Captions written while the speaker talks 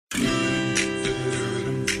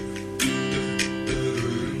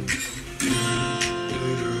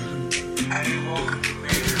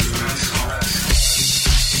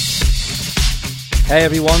Hey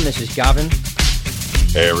everyone, this is Gavin.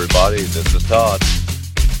 Hey everybody, this is Todd.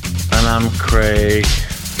 And I'm Craig.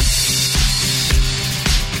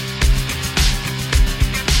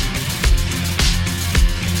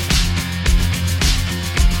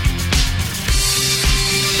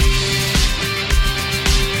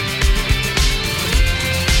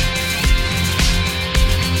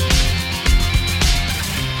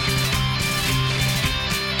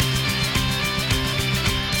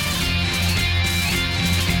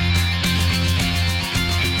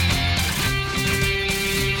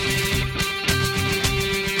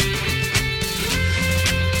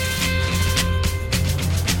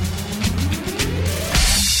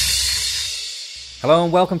 Hello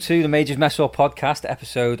and welcome to the Majors Mess Hall Podcast,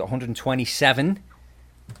 episode 127.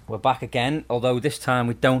 We're back again, although this time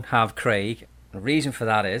we don't have Craig. The reason for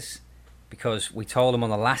that is because we told him on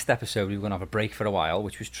the last episode we were going to have a break for a while,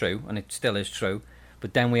 which was true, and it still is true.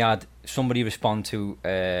 But then we had somebody respond to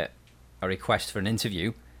a request for an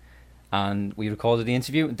interview, and we recorded the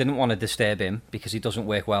interview and didn't want to disturb him because he doesn't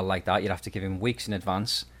work well like that. You'd have to give him weeks in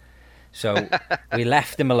advance. So we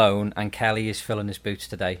left him alone, and Kelly is filling his boots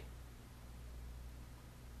today.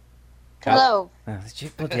 Hello. Oh, did you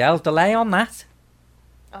bloody hell delay on that?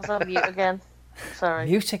 I was on mute again. Sorry.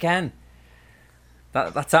 Mute again.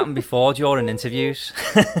 That's happened before during interviews.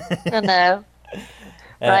 I know.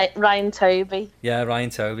 Ryan Toby. Yeah,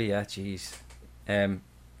 Ryan Toby. Yeah, jeez.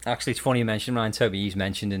 Actually, it's funny you mentioned Ryan Toby. He's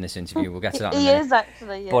mentioned in this interview. We'll get to that in a minute. He is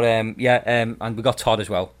actually. Yeah. But and we got Todd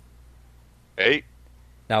as well. Hey.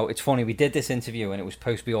 Now it's funny. We did this interview and it was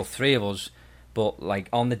supposed to be all three of us, but like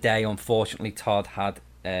on the day, unfortunately, Todd had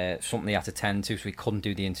something he had to tend to, so he couldn't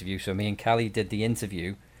do the interview. So me and Kelly did the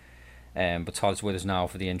interview, but Todd's with us now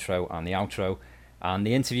for the intro and the outro. And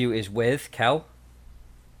the interview is with Kel.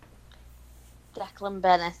 Declan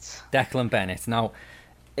Bennett. Declan Bennett. Now,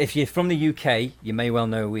 if you're from the UK, you may well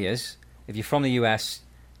know who he is. If you're from the US,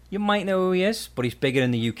 you might know who he is, but he's bigger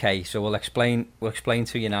in the UK. So we'll explain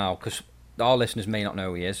to you now, because our listeners may not know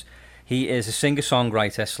who he is. He is a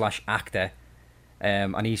singer-songwriter / actor.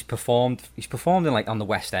 And he's performed in like on the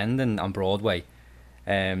West End and on Broadway.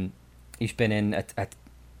 He's been in at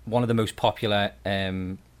one of the most popular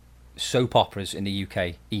soap operas in the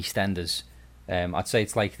UK, EastEnders. I'd say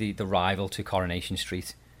it's like the rival to Coronation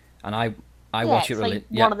Street. And I watch it like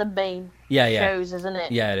one of the main shows, isn't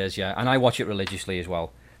it? Yeah, it is. Yeah, and I watch it religiously as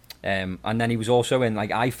well. And then he was also in,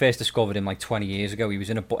 like, I first discovered him like 20 years ago. He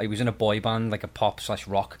was in a boy band, like a pop /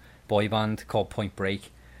 rock boy band called Point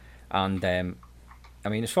Break. And I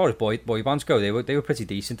mean, as far as boy bands go, they were pretty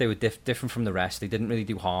decent. They were different from the rest. They didn't really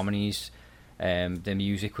do harmonies. Their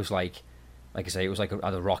music was like I say, it was like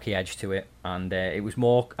had a rocky edge to it, and it was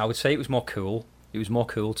more. I would say it was more cool. It was more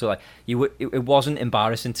cool to like It wasn't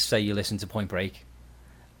embarrassing to say you listened to Point Break,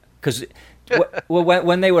 because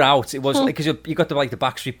when they were out, it was because you got the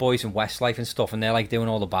Backstreet Boys and Westlife and stuff, and they're like doing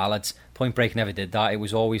all the ballads. Point Break never did that. It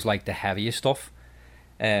was always like the heavier stuff,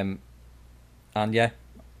 and yeah.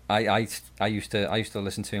 I used to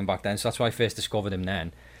listen to him back then, so that's why I first discovered him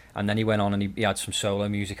then. And then he went on and he had some solo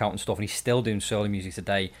music out and stuff, and he's still doing solo music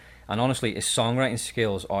today. And honestly, his songwriting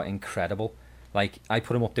skills are incredible. Like, I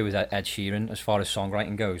put him up there with Ed Sheeran as far as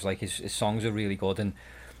songwriting goes. Like, his songs are really good, and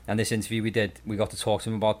this interview we did, we got to talk to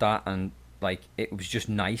him about that, and like, it was just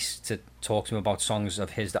nice to talk to him about songs of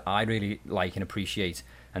his that I really like and appreciate,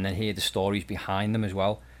 and then hear the stories behind them as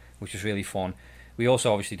well, which was really fun. We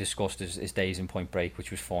also obviously discussed his days in Point Break,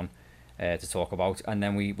 which was fun to talk about. And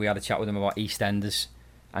then we had a chat with him about EastEnders.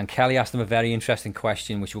 And Kelly asked him a very interesting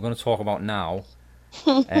question, which we're going to talk about now,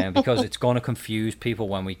 because it's going to confuse people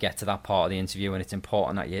when we get to that part of the interview, and it's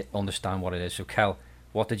important that you understand what it is. So, Kel,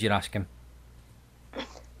 what did you ask him?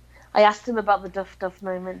 I asked him about the Duff Duff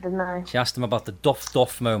moment, didn't I? She asked him about the Duff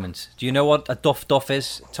Duff moment. Do you know what a Duff Duff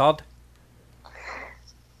is, Todd?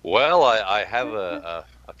 Well, I have a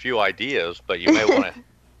few ideas, but you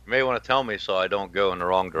may want to tell me so I don't go in the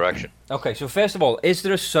wrong direction. Okay, so first of all, is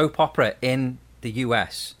there a soap opera in the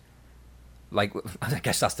US? Like, I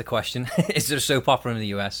guess that's the question. Is there a soap opera in the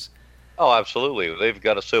US? Oh, absolutely. They've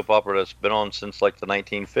got a soap opera that's been on since like the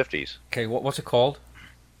 1950s. Okay, what's it called?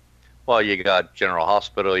 Well, you got General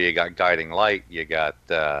Hospital, you got Guiding Light, you got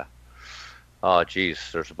there's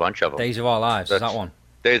a bunch of them. Days of Our Lives, is that one?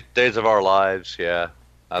 Days of Our Lives, yeah.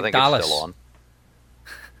 I think Dallas. It's still on.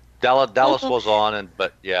 Dallas was on,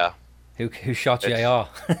 but yeah. Who shot JR? Yeah,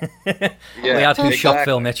 we had Who Shot exactly.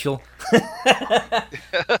 Phil Mitchell.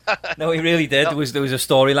 No, he really did. No. There was a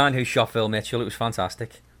storyline, Who Shot Phil Mitchell. It was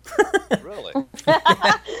fantastic. Really?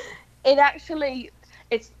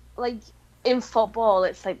 It's like in football,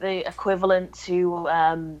 it's like the equivalent to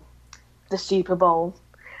the Super Bowl.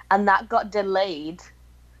 and that got delayed.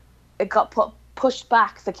 It got pushed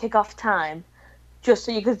back the kickoff time, just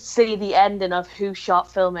so you could see the ending of Who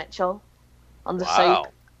Shot Phil Mitchell on the soap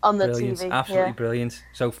on the Brilliant. TV. Absolutely brilliant.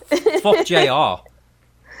 So fuck JR.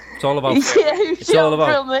 It's all about. Yeah, Who It's all Shot about-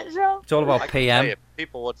 Phil Mitchell? It's all about I can tell PM. you,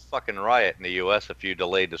 people would fucking riot in the U.S. if you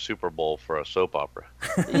delayed the Super Bowl for a soap opera.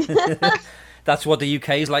 That's what the UK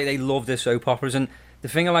is like. They love their soap operas, and the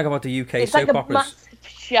thing I like about the UK It's soap like a operas. massive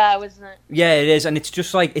show, isn't it? Yeah, it is, and it's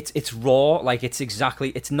just like it's raw. Like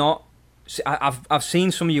it's not. I've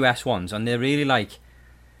seen some US ones, and they're really like,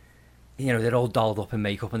 they're all dolled up in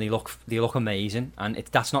makeup, and they look amazing, and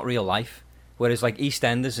that's not real life. Whereas like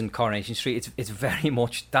EastEnders and Coronation Street, it's very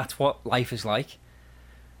much that's what life is like.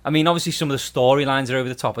 I mean, obviously some of the storylines are over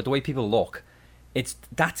the top, but the way people look,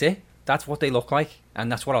 that's it. That's what they look like,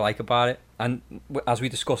 and that's what I like about it. And as we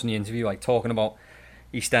discussed in the interview, like talking about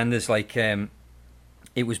EastEnders, like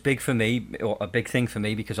it was big for me, or a big thing for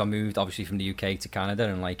me, because I moved obviously from the UK to Canada,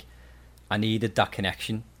 and like I needed that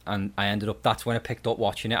connection, and I ended up. That's when I picked up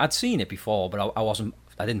watching it. I'd seen it before, but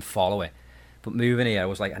I didn't follow it. But moving here, I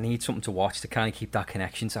was like, I need something to watch to kind of keep that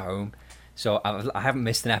connection to home. So I haven't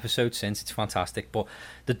missed an episode since. It's fantastic. But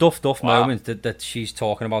the Duff moment that she's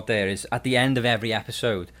talking about there is at the end of every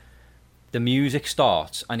episode, the music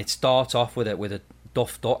starts, and it starts off with a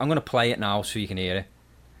Duff. I'm going to play it now so you can hear it.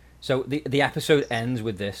 So the episode ends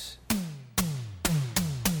with this,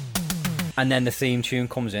 and then the theme tune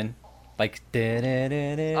comes in, like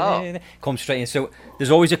comes straight in. So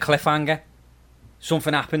there's always a cliffhanger.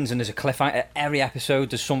 Something happens and there's a cliffhanger. Every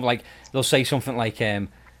episode there's some, like they'll say something like,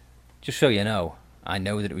 just so you know, I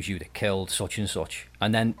know that it was you that killed such and such,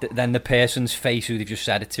 and then the person's face who they've just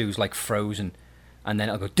said it to is like frozen, and then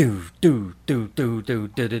it'll go do,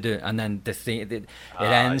 and then it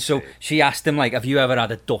ends. So she asked him, like, have you ever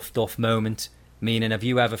had a Duff moment? Meaning, have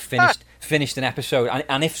you ever finished an episode?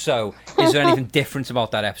 And if so, is there anything different about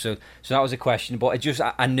that episode? So that was a question. But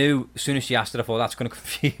I knew as soon as she asked it, I thought that's going to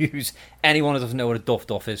confuse anyone who doesn't know what a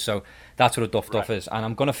Duff is. So that's what a Duff is. And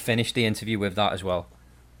I'm going to finish the interview with that as well.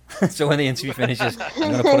 So when the interview finishes,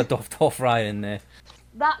 I'm going to put a Duff right in there.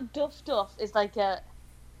 That Duff is like a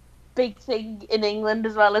big thing in England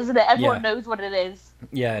as well, isn't it? Everyone knows what it is.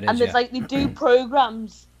 Yeah, it is. And there's like, they do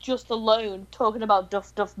programs just alone talking about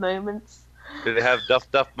Duff moments. Do they have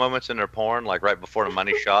Duff moments in their porn, like right before the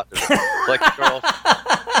money shot? It's like the girl,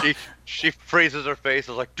 she freezes her face,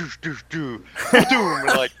 is like doosh doosh doo, doom,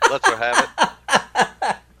 and like lets her have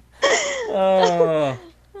it. Oh.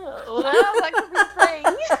 Well, that could be a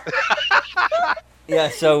thing. Yeah.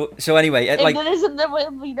 So anyway, like England isn't there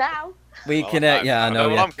will be now. we can. Yeah, I know.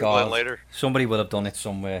 what Yeah, I'm Googling later. Somebody will have done it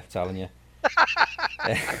somewhere. I'm telling you.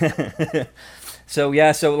 So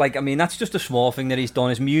yeah, so like, I mean, that's just a small thing that he's done.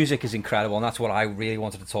 His music is incredible, and that's what I really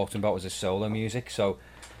wanted to talk to him about, was his solo music. So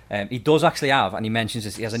he does actually have, and he mentions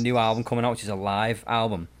this, he has a new album coming out, which is a live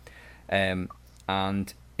album,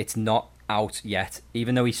 and it's not out yet,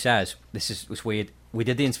 even though he says, it's weird, we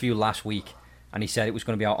did the interview last week, and he said it was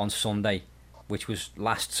going to be out on Sunday, which was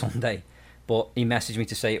last Sunday, but he messaged me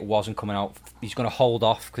to say it wasn't coming out. He's going to hold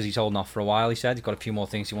off, because he's holding off for a while, he said. He's got a few more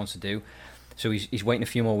things he wants to do, so he's waiting a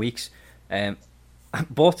few more weeks.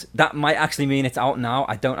 But that might actually mean it's out now.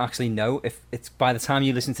 I don't actually know if it's by the time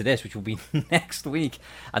you listen to this, which will be next week.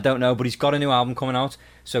 I don't know, but he's got a new album coming out,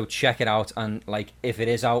 so check it out. And like, if it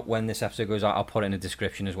is out when this episode goes out, I'll put it in the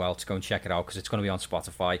description as well to go and check it out, because it's going to be on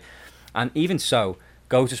Spotify. And even so,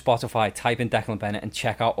 go to Spotify, type in Declan Bennett, and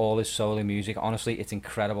check out all his solo music. Honestly, it's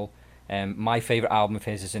incredible. My favourite album of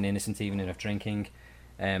his is An Innocent Evening of Drinking.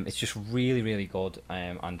 It's just really, really good,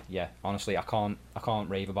 and yeah, honestly, I can't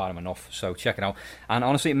rave about him enough. So check it out. And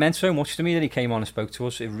honestly, it meant so much to me that he came on and spoke to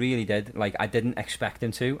us. It really did. Like, I didn't expect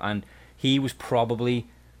him to, and he was probably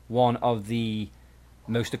one of the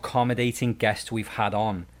most accommodating guests we've had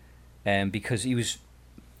on, because he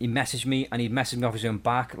messaged me, and he messaged me off his own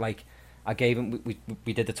back. Like, I gave him,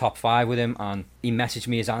 we did the top 5 with him, and he messaged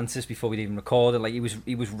me his answers before we'd even recorded. Like, he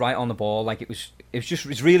was right on the ball. Like, it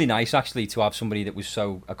was really nice actually to have somebody that was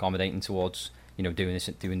so accommodating towards, doing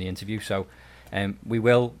the interview. So we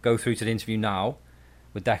will go through to the interview now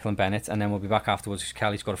with Declan Bennett, and then we'll be back afterwards.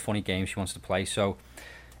 Kelly's got a funny game she wants to play. So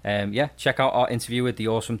yeah, check out our interview with the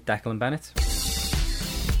awesome Declan Bennett.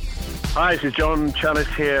 Hi, this is John Chalice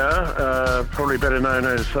here, probably better known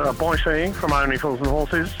as Boy Seeing from Only Fools and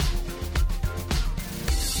Horses.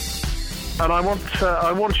 And I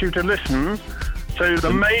want you to listen to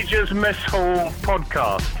the Major's Mess Hall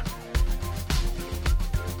podcast.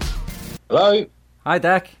 Hello. Hi,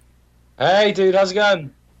 Deck. Hey, dude, how's it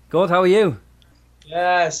going? Good, how are you?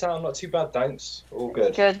 Yeah, sound not too bad, thanks. All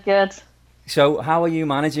good. Good. So how are you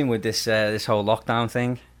managing with this whole lockdown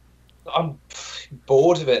thing? I'm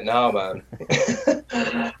bored of it now, man.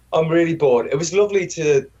 I'm really bored. It was lovely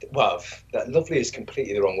to, well, that lovely is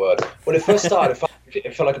completely the wrong word. When it first started,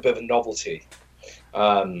 it felt like a bit of a novelty.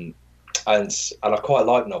 And I quite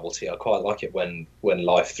like novelty. I quite like it when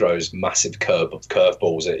life throws massive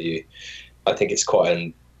curveballs at you. I think it's quite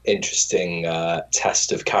an interesting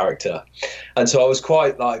test of character. And so I was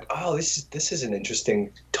quite like, oh, this is an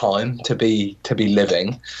interesting time to be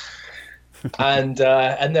living. And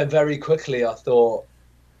then very quickly I thought,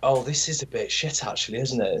 oh, this is a bit shit actually,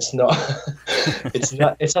 isn't it? It's not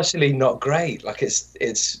it's actually not great. Like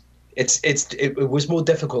it was more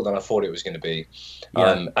difficult than I thought it was going to be.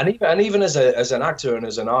 Yeah. And even as an actor and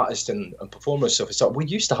as an artist and performer and stuff, it's like we're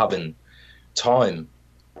used to having time.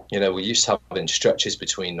 You know, we're used to having stretches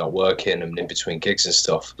between not working and in between gigs and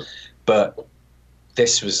stuff. But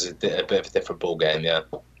this was a bit of a different ball game, yeah.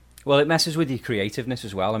 Well, it messes with your creativeness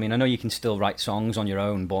as well. I mean, I know you can still write songs on your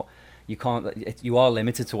own, but you can't. You are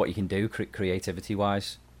limited to what you can do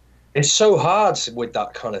creativity-wise. It's so hard with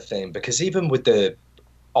that kind of thing because even with the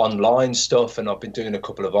online stuff, and I've been doing a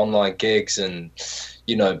couple of online gigs, and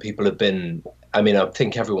you know, people have been. I mean, I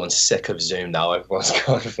think everyone's sick of Zoom now. Everyone's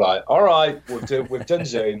kind of like, all right, we've done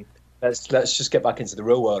Zoom. Let's just get back into the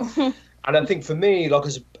real world. And I think for me, like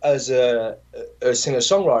as a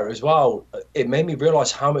singer-songwriter as well, it made me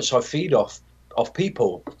realise how much I feed off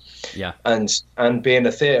people. Yeah. And being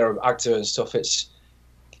a theatre actor and stuff,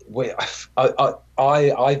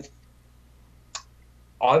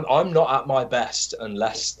 I'm not at my best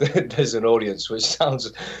unless there's an audience, which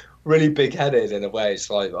sounds really big-headed in a way.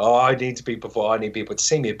 It's like, oh, I need people to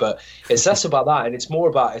see me, but it's less about that, and it's more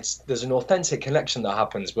about there's an authentic connection that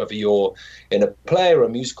happens whether you're in a play or a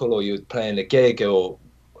musical or you're playing a gig or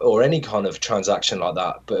any kind of transaction like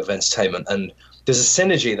that, but of entertainment, and there's a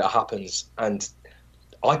synergy that happens, and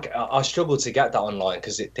I struggle to get that online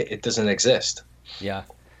because it doesn't exist. Yeah.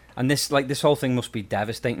 And this whole thing must be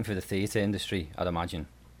devastating for the theatre industry, I'd imagine.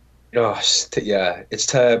 Oh, yeah, it's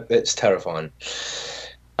terrifying.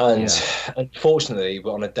 And unfortunately,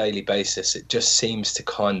 on a daily basis, it just seems to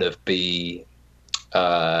kind of be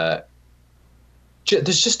there's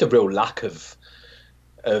just a real lack of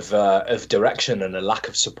direction and a lack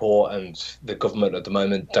of support, and the government at the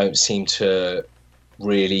moment don't seem to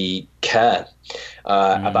really care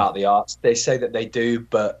about the arts. They say that they do,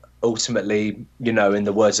 but ultimately, you know, in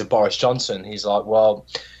the words of Boris Johnson, he's like, well,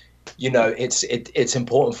 you know, it's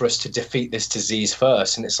important for us to defeat this disease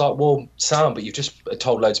first. And it's like, well, Sam, but you've just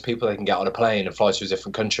told loads of people they can get on a plane and fly to a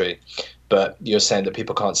different country, but you're saying that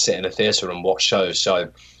people can't sit in a theatre and watch shows. So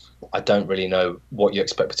I don't really know what you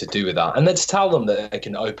expect me to do with that. And then to tell them that they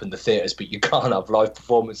can open the theatres, but you can't have live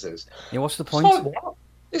performances. Yeah, what's the point? It's like, what?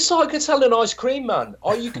 It's like selling ice cream, man.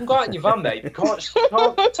 Oh, you can go out in your van, mate. You can't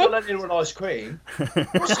tell anyone ice cream.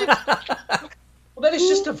 Well, then it's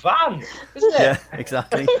just a van, isn't it? Yeah,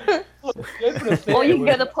 exactly. Or you can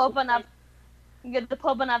go to the pub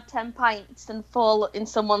and have 10 pints and fall in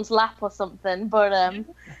someone's lap or something, but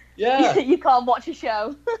yeah, you can't watch a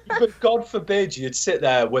show. But God forbid you'd sit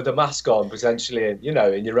there with a mask on, potentially, and you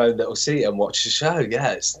know, in your own little seat and watch the show.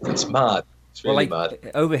 Yeah, it's mad. It's really mad.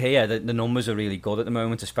 Over here, the numbers are really good at the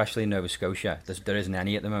moment, especially in Nova Scotia. There isn't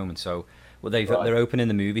any at the moment, so they're opening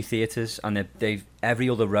the movie theatres, and they've every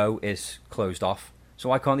other row is closed off. So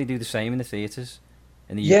why can't they do the same in the theatres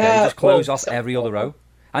in the UK? Just close off every other row.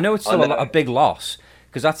 I know it's still a big loss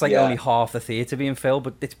because that's like only half the theatre being filled,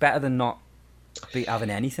 but it's better than not having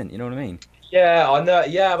anything. You know what I mean? Yeah, I know.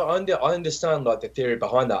 Yeah, but I understand like the theory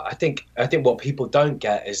behind that. I think what people don't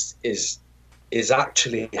get is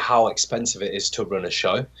actually how expensive it is to run a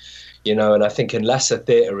show, you know. And I think unless a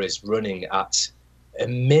theatre is running at a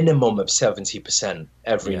minimum of 70%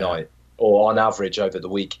 every night, or on average over the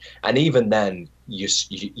week, and even then, your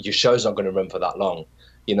show's not going to run for that long.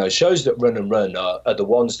 You know, shows that run are the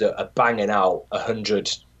ones that are banging out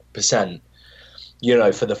 100%. You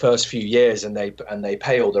know, for the first few years, and they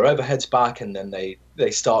pay all their overheads back, and then they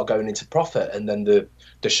start going into profit, and then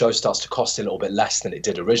the show starts to cost a little bit less than it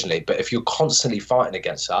did originally. But if you're constantly fighting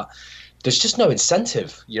against that, there's just no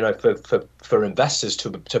incentive, you know, for investors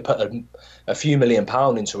to put a few £1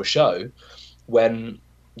 million into a show when,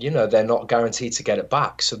 you know, they're not guaranteed to get it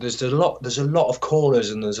back. So there's a lot of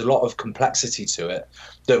corners, and there's a lot of complexity to it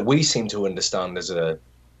that we seem to understand as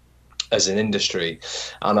an industry,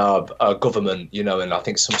 and our government, you know, and I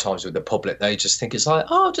think sometimes with the public, they just think it's like,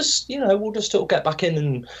 oh, just, you know, we'll just get back in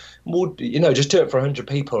and we'll, you know, just do it for 100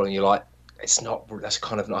 people. And you're like, that's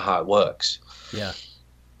kind of not how it works. Yeah.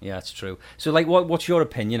 Yeah, it's true. So, like, what's your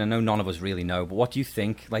opinion? I know none of us really know, but what do you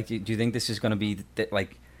think? Like, do you think this is going to be,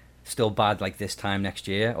 like, still bad, like, this time next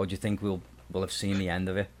year? Or do you think we'll have seen the end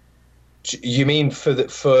of it? You mean for the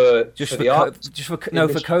the art? Just for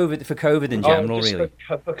COVID in general, really.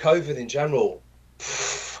 For COVID in general.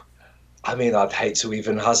 I mean, I'd hate to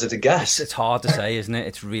even hazard a guess. It's hard to say, isn't it?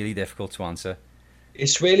 It's really difficult to answer.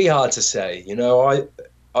 It's really hard to say. You know,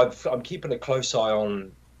 I'm keeping a close eye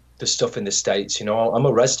on the stuff in the States. You know, I'm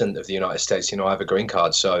a resident of the United States. You know, I have a green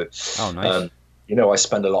card, so oh, nice. You know, I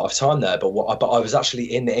spend a lot of time there. But I was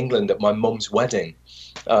actually in England at my mum's wedding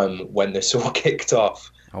when this all kicked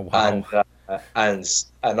off. Oh, wow. And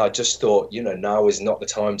I just thought, you know, now is not the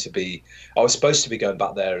time to be. I was supposed to be going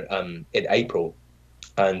back there in April,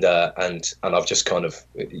 and I've just kind of,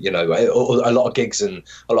 you know, a lot of gigs and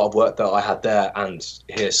a lot of work that I had there and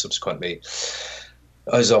here subsequently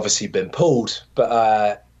has obviously been pulled.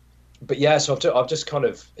 But yeah, so I've just kind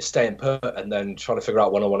of staying put and then trying to figure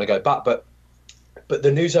out when I want to go back. But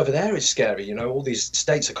the news over there is scary. You know, all these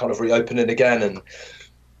states are kind of reopening again, and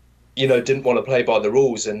you know, didn't want to play by the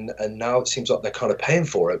rules, and now it seems like they're kind of paying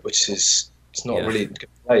for it, which is it's not really a good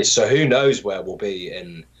place. So who knows where we'll be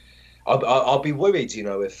in. I'll be worried, you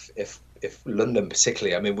know, if London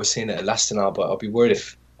particularly. I mean, we're seeing it in Leicester now, but I'll be worried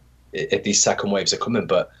if these second waves are coming.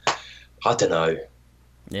 But I don't know.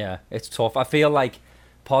 Yeah, it's tough. I feel like,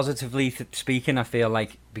 positively speaking, I feel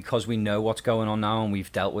like because we know what's going on now and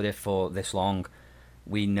we've dealt with it for this long,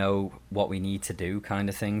 we know what we need to do, kind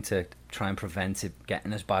of thing, to try and prevent it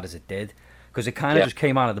getting as bad as it did. Because it kind of just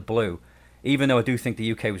came out of the blue, even though I do think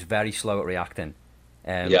the UK was very slow at reacting.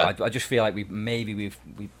 I just feel like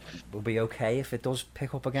we'll be okay if it does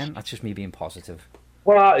pick up again. That's just me being positive.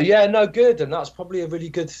 Well, yeah, no, good, and that's probably a really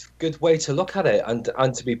good way to look at it,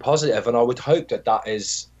 and to be positive. And I would hope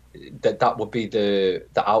that would be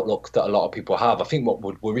the outlook that a lot of people have. I think what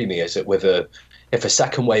would worry me is that if a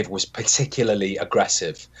second wave was particularly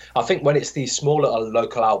aggressive, I think when it's these smaller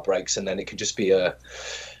local outbreaks, and then it could just be a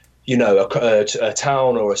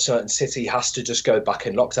town or a certain city has to just go back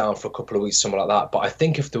in lockdown for a couple of weeks, something like that. But I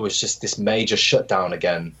think if there was just this major shutdown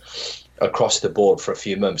again across the board for a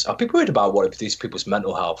few months, I'd be worried about what these people's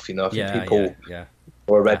mental health. You know, I think people are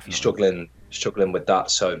already struggling with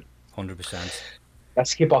that. So 100%.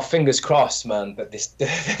 Let's keep our fingers crossed, man, that this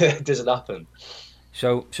doesn't happen.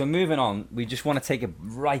 So moving on, we just want to take it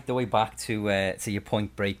right the way back to your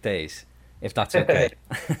Point Break days, if that's okay.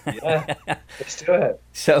 Yeah, let's do it.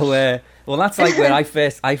 So, well, that's like where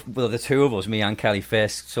the two of us, me and Kelly,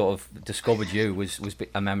 first sort of discovered you was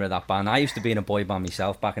a member of that band. I used to be in a boy band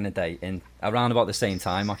myself back in the day, around about the same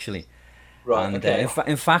time, actually. Right. And okay.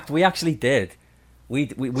 In fact, we actually did. We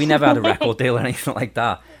never had a record deal or anything like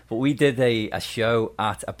that, but we did a show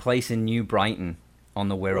at a place in New Brighton on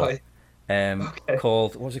the Wirral. Right.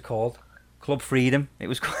 Called, what was it called? Club Freedom. It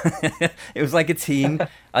was it was like a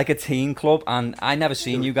teen club, and I never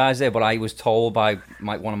seen you guys there, but I was told by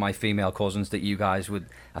one of my female cousins that you guys would.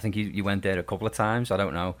 I think you went there a couple of times. I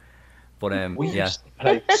don't know, but we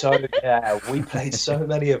played so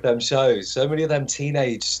many of them shows, so many of them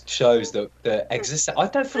teenage shows that exist. I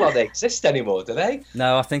don't feel like they exist anymore, do they?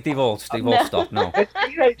 No, I think they've all stopped now. The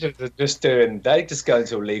teenagers are they just go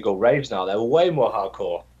into illegal raves now. They're way more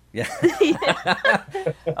hardcore. Yeah.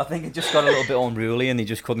 I think it just got a little bit unruly and they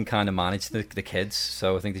just couldn't kind of manage the kids,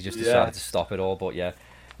 so I think they just decided to stop it all. But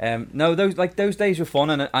no, those days were fun,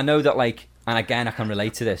 and I know that, like, and again I can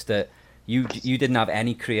relate to this, that you didn't have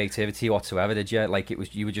any creativity whatsoever, did you? Like,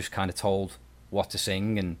 you were just kind of told what to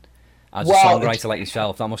sing, and as a songwriter like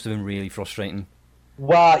yourself, that must have been really frustrating.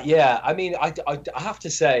 Well, yeah. I mean, I have to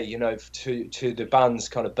say, you know, to the band's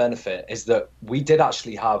kind of benefit, is that we did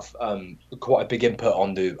actually have quite a big input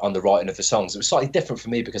on the writing of the songs. It was slightly different for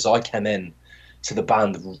me because I came in to the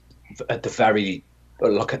band at the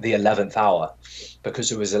 11th hour, because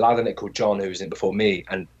there was a lad in it called John who was in before me,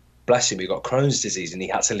 and bless him, he got Crohn's disease and he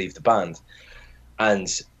had to leave the band. And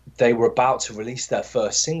they were about to release their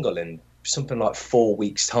first single in something like 4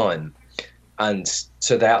 weeks' time. And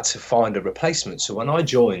so they had to find a replacement. So when I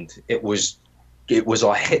joined, it was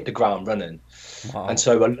I hit the ground running. Wow. And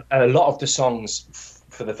so a lot of the songs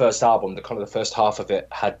for the first album, the first half of it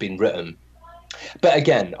had been written. But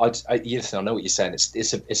again, I know what you're saying.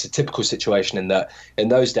 It's a typical situation in that in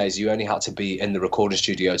those days you only had to be in the recording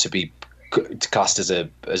studio to be cast as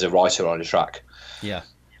a writer on a track. Yeah.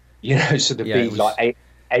 You know, so there'd be like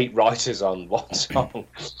eight writers on one song,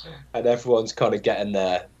 and everyone's kind of getting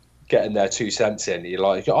their 2 cents in. You're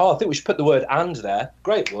like, I think we should put the word "and" there.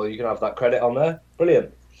 Great. Well, you can have that credit on there.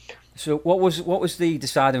 Brilliant. So what was the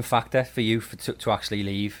deciding factor for you to actually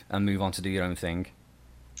leave and move on to do your own thing?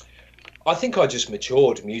 I think I just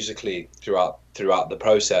matured musically throughout the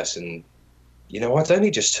process, and you know, I'd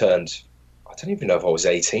only just turned I don't even know if I was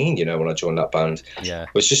 18, you know, when I joined that band. Yeah. It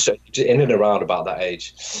was just in and around about that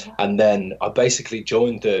age. And then I basically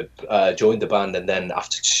joined the band, and then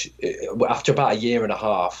after about a year and a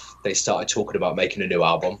half, they started talking about making a new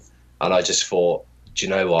album, and I just thought, do you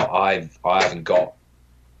know what? I haven't got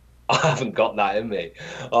that in me.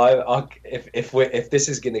 If this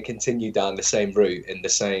is going to continue down the same route in the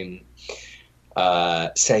same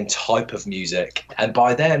type of music, and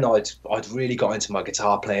by then I'd really got into my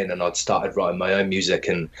guitar playing, and I'd started writing my own music,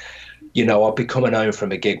 and you know, I'd be coming home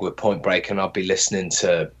from a gig with Point Break, and I'd be listening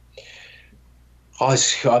to all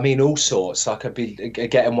sorts. Like I'd be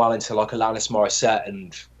getting well into like Alanis Morissette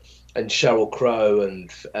and Sheryl Crow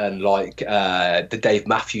and like the Dave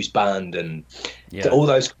Matthews Band and all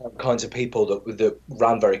those kinds of people that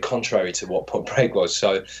ran very contrary to what Point Break was.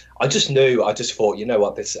 So I just thought, you know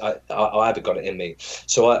what, I haven't got it in me.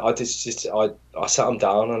 So I sat them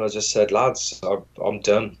down and I just said, lads, I'm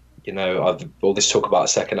done. You know, all this talk about a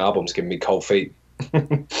second album's giving me cold feet.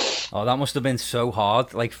 Oh, that must have been so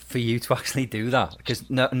hard, like for you to actually do that, because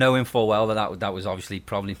knowing full well that was obviously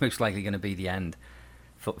probably most likely going to be the end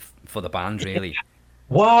for the band, really.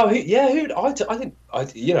 Wow, yeah,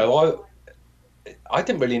 I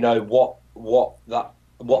didn't really know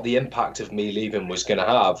what the impact of me leaving was going to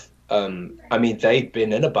have. I mean, they'd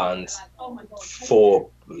been in a band for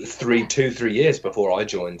 3 years before I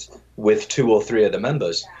joined, with 2 or 3 of the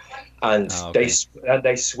members, and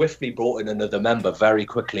they swiftly brought in another member very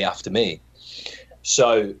quickly after me.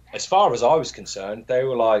 So as far as I was concerned, they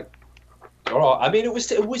were like, all right. I mean, it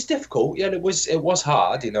was difficult, yeah, and it was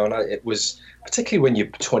hard, you know, and it was particularly when you're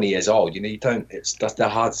 20 years old, you know, they're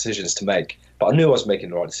hard decisions to make. But I knew I was making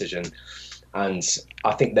the right decision, and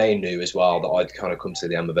I think they knew as well that I'd kind of come to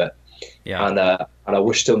the end of it. Yeah. And I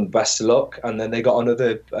wished them best of luck, and then they got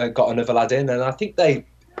another lad in, and I think they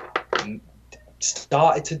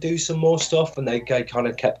started to do some more stuff, and they kind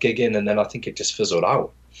of kept gigging, and then I think it just fizzled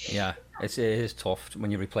out. Yeah. It is tough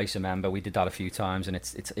when you replace a member. We did that a few times, and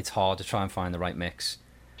it's hard to try and find the right mix.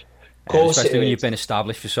 Of course, especially when you've been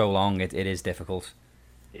established for so long, it is difficult.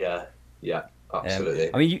 Yeah,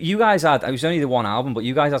 absolutely. I mean, you guys had, it was only the one album, but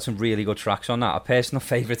you guys had some really good tracks on that. A personal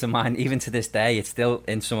favourite of mine, even to this day, it's still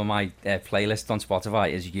in some of my playlists on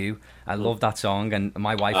Spotify, is You. I love that song, and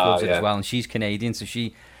my wife loves it as well, and she's Canadian, so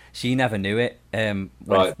she never knew it when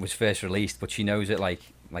it was first released, but she knows it like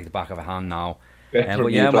the back of her hand now.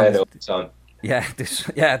 But yeah, man, all the time.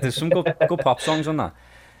 There's some good pop songs on that.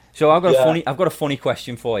 So I've got a funny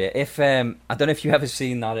question for you. If I don't know if you ever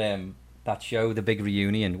seen that show, The Big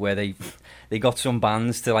Reunion, where they got some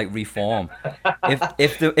bands to like reform.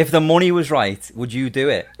 If the money was right, would you do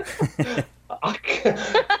it?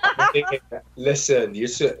 Listen,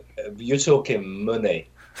 you're talking money.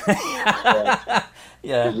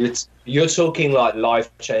 Yeah. You're talking like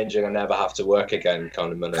life-changing and never have to work again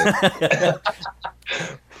kind of money.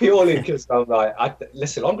 Purely because I'm like,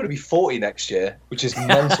 listen, I'm going to be 40 next year, which is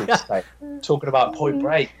mental to say. Talking about Point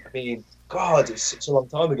Break, I mean, God, it's such a long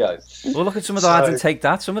time ago. Well, look at some of the lads and Take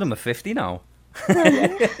That. Some of them are 50 now.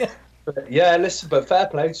 Yeah, listen, but fair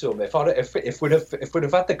play to them. If we'd have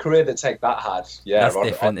had the career that Take That had,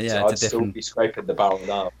 I'd still be scraping the barrel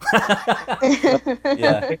now.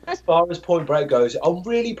 Yeah. I think as far as Point Break goes, I'm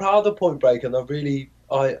really proud of Point Break, and I'm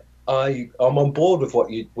on board with what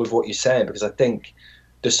you're saying, because I think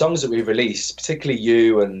the songs that we released, particularly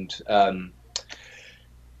You and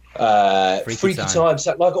Freaky Times,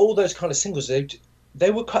 like all those kind of singles,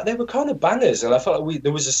 they were kind of bangers, and I felt like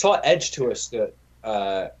there was a slight edge to us that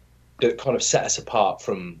kind of set us apart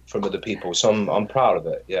from other people. So I'm proud of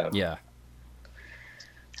it. Yeah. Yeah.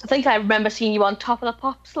 I think I remember seeing you on Top of the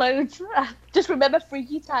Pops loads. I just remember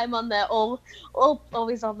Freaky Time on there,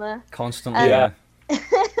 always on there. Constantly. When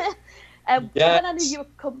I knew you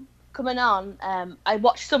were coming on, I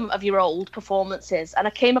watched some of your old performances, and I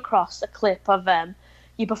came across a clip of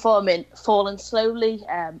you performing Falling Slowly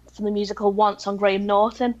from the musical Once on Graham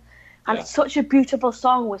Norton. And it's such a beautiful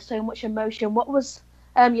song with so much emotion. What was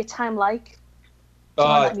your time like?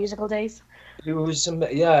 Musical days? It was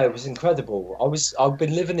incredible. I've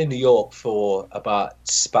been living in New York for about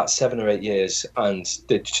 7 or 8 years, and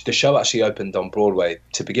the show actually opened on Broadway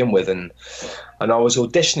to begin with, and I was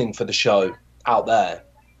auditioning for the show out there,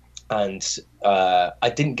 and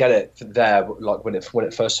I didn't get it there like when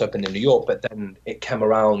it first opened in New York, but then it came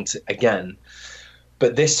around again.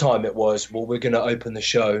 But this time it was, well, we're going to open the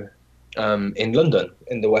show in London,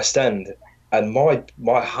 in the West End. And my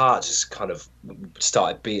heart just kind of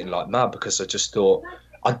started beating like mad, because I just thought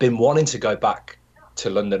I'd been wanting to go back to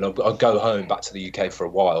London. I'd go home back to the UK for a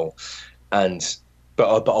while, but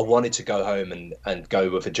I wanted to go home and go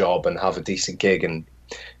with a job and have a decent gig. And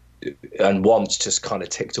and once just kind of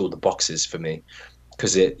ticked all the boxes for me.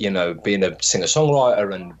 Because being a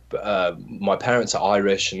singer-songwriter, and my parents are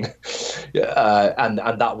Irish, and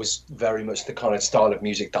that was very much the kind of style of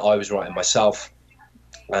music that I was writing myself,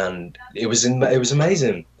 and it was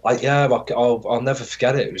amazing. I'll never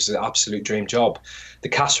forget it. It was an absolute dream job. The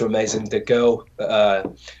cast were amazing. The girl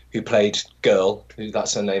who played Girl,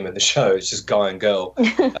 that's her name in the show, it's just Guy and Girl.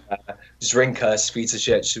 Zrinka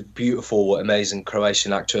Svitacic, she's a beautiful, amazing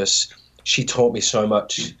Croatian actress. She taught me so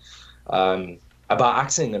much. About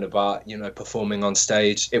acting and about performing on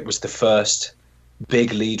stage. It was the first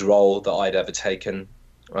big lead role that I'd ever taken,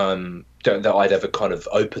 that I'd ever kind of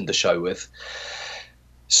opened the show with.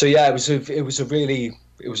 So yeah, it was a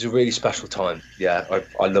really special time. Yeah,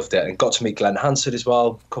 I loved it, and got to meet Glenn Hansard as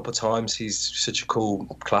well a couple of times. He's such a cool,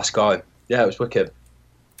 class guy. Yeah, it was wicked.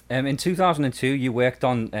 In 2002, you worked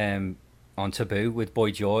on Taboo with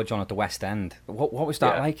Boy George on at the West End. What was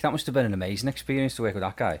that like? That must have been an amazing experience to work with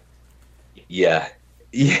that guy. Yeah.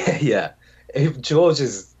 George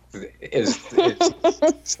is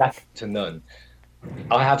second to none.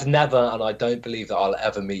 I have never, and I don't believe that I'll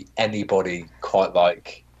ever meet anybody quite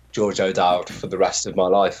like George O'Dowd for the rest of my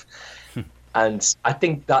life. And I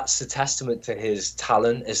think that's a testament to his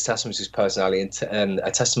talent, a testament to his personality, and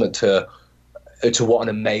a testament to what an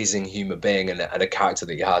amazing human being and a character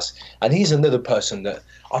that he has. And he's another person that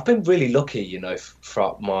I've been really lucky,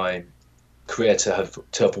 throughout my career to have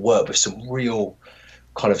worked with some real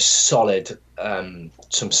kind of solid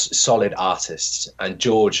artists, and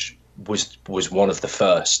George was one of the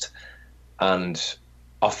first, and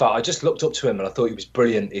I just looked up to him and I thought he was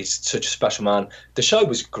brilliant. He's such a special man. The show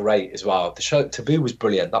was great as well. The show Taboo was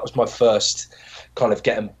brilliant. That was my first kind of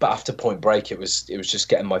getting after Point Break. It was just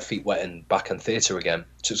getting my feet wet and back in theatre again.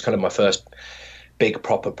 So it was kind of my first big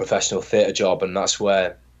proper professional theatre job, and that's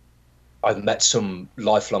where I've met some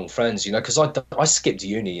lifelong friends, because I skipped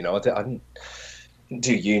uni, I didn't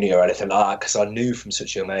do uni or anything like that, because I knew from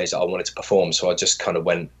such a young age that I wanted to perform, so I just kind of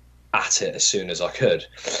went at it as soon as I could.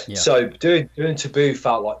 Yeah. So doing Taboo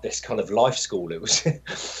felt like this kind of life school. It was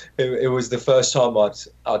it was the first time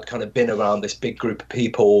I'd kind of been around this big group of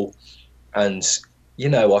people, and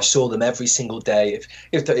I saw them every single day.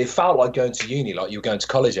 It felt like going to uni, like you were going to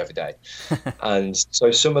college every day. And so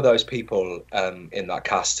some of those people in that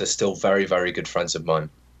cast are still very, very good friends of mine.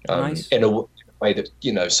 Nice. In a way that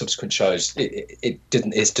subsequent shows it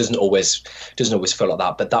doesn't always feel like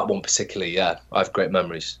that. But that one particularly, I have great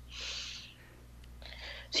memories.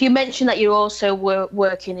 So you mentioned that you also were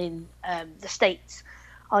working in the States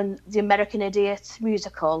on the American Idiot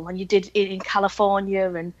musical, and you did it in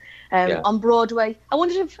California and on Broadway.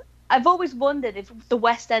 I've always wondered if the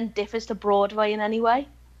West End differs to Broadway in any way.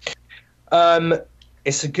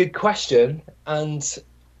 It's a good question, and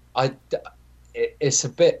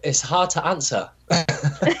it's hard to answer.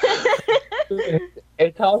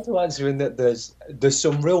 It's hard to answer in that there's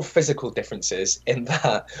some real physical differences in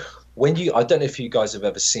that I don't know if you guys have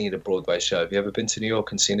ever seen a Broadway show. Have you ever been to New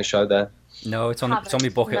York and seen a show there? No, it's on my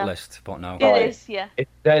bucket list, but no. It is, yeah.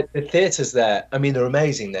 The theatres there, I mean, they're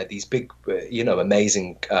amazing. They're these big,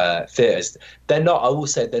 amazing theatres. They're not, I will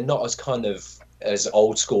say, they're not as kind of as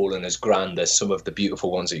old school and as grand as some of the beautiful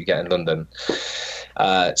ones that you get in London.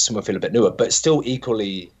 Some will feel a bit newer, but still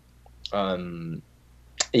equally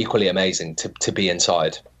amazing to be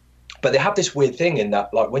inside. But they have this weird thing in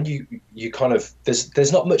that, like, when you kind of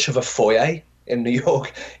there's not much of a foyer in New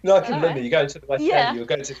York. Like in London, you go to the West End, you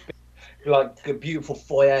go to this a beautiful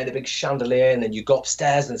foyer and a big chandelier, and then you go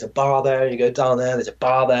upstairs and there's a bar there, and you go down there, there's a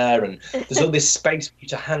bar there, and there's all this space for you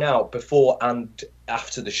to hang out before and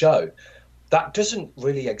after the show. That doesn't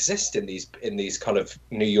really exist in these kind of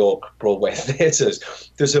New York Broadway theatres.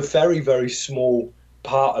 There's a very, very small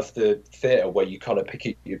part of the theatre where you kind of pick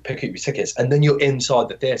up your tickets, and then you're inside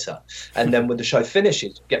the theatre, and then when the show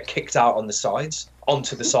finishes, you get kicked out on the sides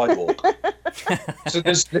onto the sidewalk. So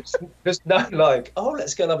there's no like, oh,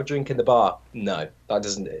 let's go and have a drink in the bar. No, that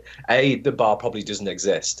doesn't. A, the bar probably doesn't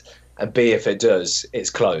exist, and B, if it does, it's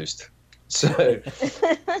closed. So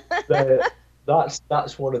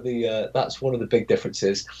that's one of the big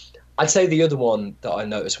differences. I'd say the other one that I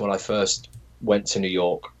noticed when I first went to New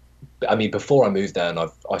York, I mean, before I moved there, and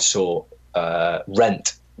I saw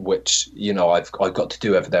Rent, which I got to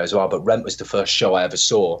do over there as well. But Rent was the first show I ever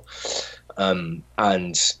saw, and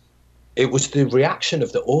it was the reaction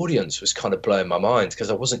of the audience was kind of blowing my mind,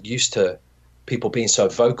 because I wasn't used to people being so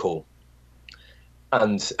vocal.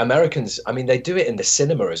 And Americans, I mean, they do it in the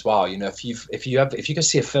cinema as well. If you go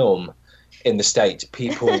see a film in the States,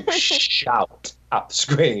 people shout at the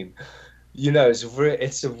screen. you know, it's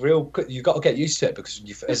a real. You got to get used to it because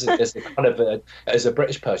as a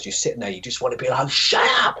British person, you're sitting there, you just want to be like, shut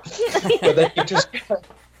up, but then you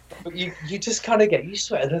just kind of get used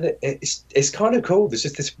to it, and it's kind of cool. There's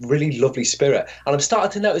just this really lovely spirit, and I'm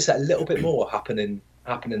starting to notice that a little bit more happening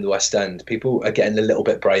in the West End. People are getting a little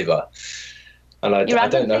bit braver, and I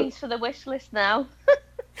don't know. Things for the wish list now.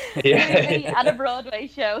 Yeah. Movie and a Broadway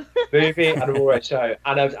show. Movie and a Broadway show,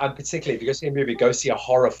 and particularly if you go see a movie, go see a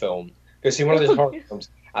horror film. Go see one of those horror films,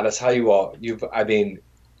 and I tell you what,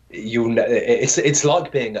 it's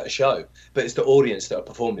like being at a show, but it's the audience that are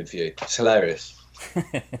performing for you. It's hilarious.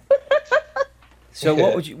 So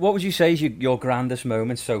what would you say is your grandest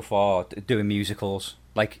moment so far doing musicals?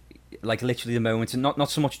 Like literally the moments, and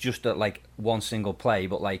not so much just at like one single play,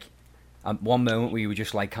 but like one moment where you were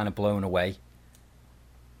just like kind of blown away.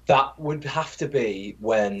 That would have to be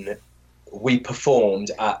when we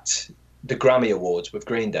performed at the Grammy Awards with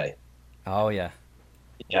Green Day. Oh yeah.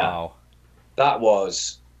 Wow. It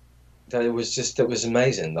was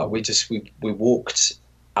amazing. Like we walked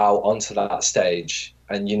out onto that stage,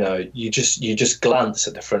 and you know, you just glance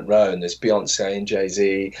at the front row, and there's Beyonce and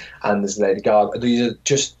Jay-Z and there's Lady Gaga. These are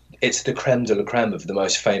just, it's the creme de la creme of the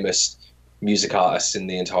most famous music artists in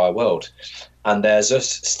the entire world, and there's us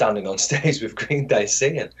standing on stage with Green Day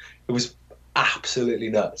singing. It was absolutely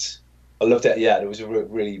nuts. I loved it. Yeah, it was a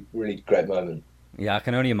really, really great moment. Yeah, I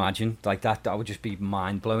can only imagine. Like that would just be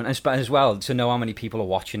mind blowing, and as well to know how many people are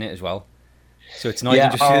watching it as well. So it's not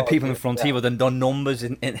even just the people in front of you, but the numbers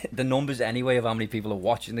the numbers anyway of how many people are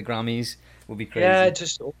watching the Grammys would be crazy. Yeah,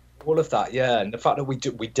 just all of that. Yeah, and the fact that we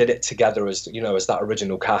did it together as, you know, as that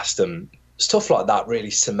original cast, and stuff like that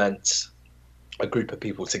really cements a group of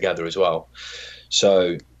people together as well.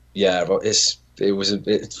 So yeah, it's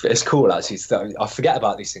cool actually. I forget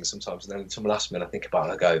about these things sometimes, and then someone asks me and I think about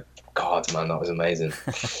it and I go, God, man, that was amazing.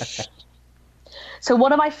 So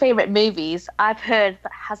one of my favourite movies I've heard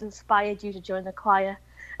that has inspired you to join the choir,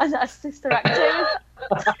 and that's Sister Act 2.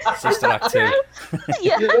 Sister Act 2.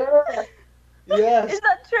 Yeah. Yeah. Is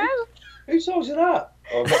that true? Who told you that?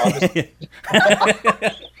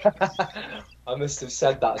 I must have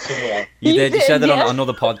said that somewhere. You did. You said it on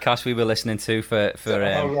another podcast we were listening to for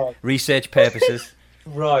right. research purposes.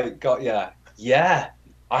 Right. Yeah.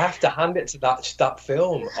 I have to hand it to that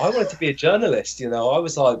film. I wanted to be a journalist, you know. I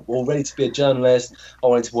was like all ready to be a journalist. I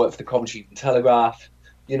wanted to work for the Coventry Evening Telegraph.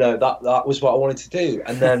 You know, that was what I wanted to do.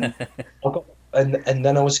 And then and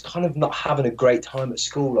then I was kind of not having a great time at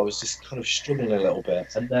school. I was just kind of struggling a little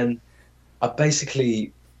bit. And then I went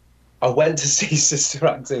to see Sister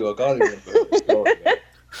Act 2. I can't remember the story.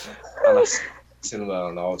 And I saw cinema,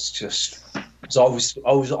 and I was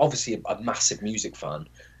obviously a massive music fan.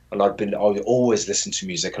 And I always listened to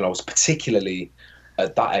music, and I was particularly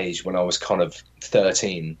at that age when I was kind of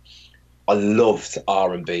 13. I loved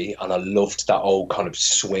R&B, and I loved that old kind of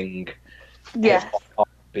swing,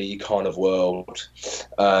 R&B kind of world,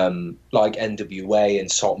 like NWA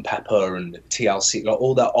and Salt and Pepper and TLC, like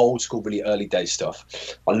all that old school, really early day stuff.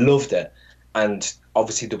 I loved it, and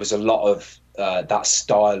obviously there was a lot of that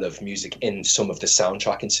style of music in some of the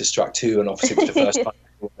soundtrack in Sister Act 2, and obviously it was the first time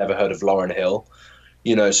I'd ever heard of Lauryn Hill.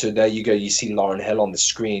 You know, so there you go. You see Lauryn Hill on the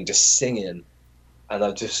screen just singing,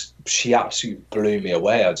 and she absolutely blew me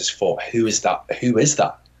away. I just thought, who is that? Who is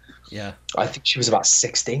that? Yeah. I think she was about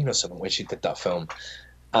 16 or something when she did that film,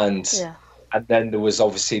 and then there was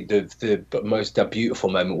obviously the beautiful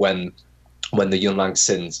moment when the young lad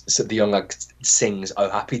sings "Oh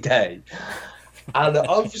Happy Day," and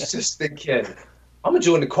I was just thinking, I'm gonna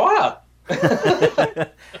join the choir. Do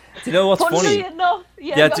you know what's funny? Enough,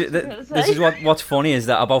 this is what's funny is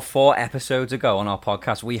that about 4 episodes ago on our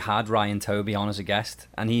podcast we had Ryan Toby on as a guest,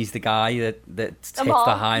 and he's the guy that hits the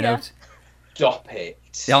high note. Stop it!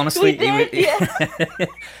 Honestly,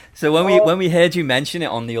 So when we heard you mention it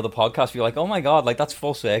on the other podcast, we were like, oh my god, like that's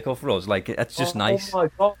full circle for us. Like it's just nice. Oh my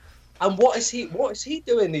god! And what is he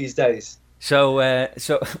doing these days? So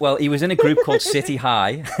well, he was in a group called City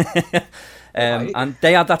High. And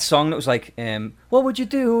they had that song that was like, what would you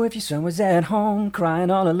do if your son was at home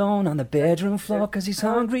crying all alone on the bedroom floor because he's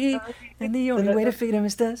hungry and the only way to feed him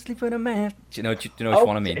is to sleep with a man? Do you know which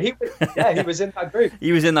one I mean? He was in that group.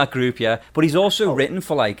 He was in that group, yeah. But he's also written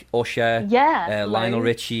for like Usher, Lionel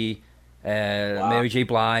Richie, Mary J.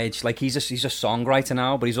 Blige. Like he's a songwriter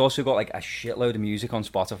now, but he's also got like a shitload of music on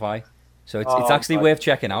Spotify. So it's actually worth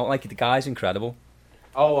checking out. Like the guy's incredible.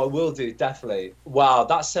 Oh, I will do, definitely. Wow,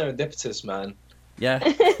 that's serendipitous, man. Yeah.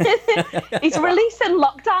 He's releasing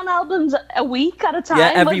lockdown albums a week at a time.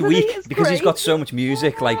 Yeah, every week because he's got so much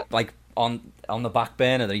music like on on the back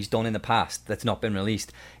burner that he's done in the past that's not been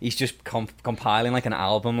released. He's just compiling like an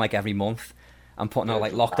album like every month and putting out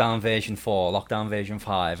like Lockdown Version 4, Lockdown Version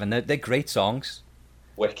 5, and they're great songs.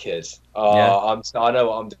 Wicked. Oh, I know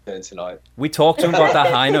what I'm doing tonight. We talked to him about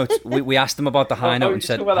that high note. We asked him about the high note and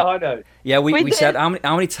said, about the high note? Yeah, we said how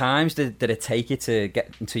many times did it take you to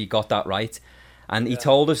get until you got that right? And he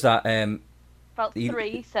told us that about three,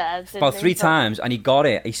 he says. About 3 times, and he got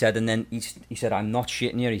it. He said, and then he said, I'm not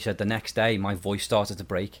shitting you. He said the next day my voice started to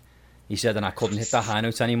break. He said, and I couldn't hit the high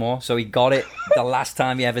notes anymore. So he got it. The last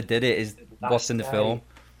time he ever did it is what's in the film.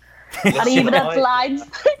 And he even had lines.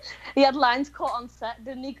 He had lines caught on set,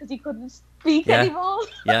 didn't he? Because he couldn't speak anymore.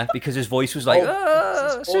 Yeah, because his voice was like,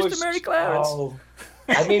 Sister Mary Clarence. Oh.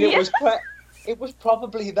 I mean, it was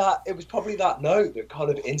probably that note that kind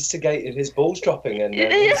of instigated his balls dropping and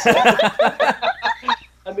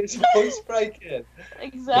and his voice breaking.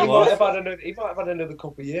 Exactly. He might have had another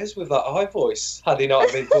couple of years with that high voice had he not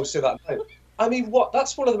been forced to that note. I mean,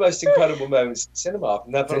 that's one of the most incredible moments in cinema. I've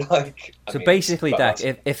never basically, Deck,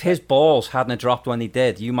 if his balls hadn't dropped when he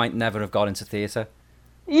did, you might never have got into theatre.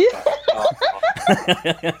 Yeah.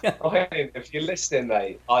 If you're listening,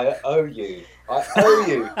 mate, I owe you.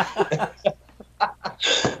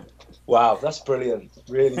 Wow, that's brilliant.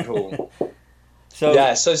 Really cool.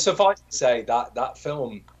 So suffice to say that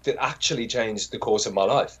film did actually change the course of my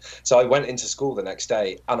life. So I went into school the next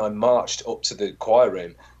day and I marched up to the choir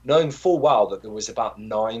room, knowing full well that there was about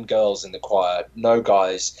 9 girls in the choir, no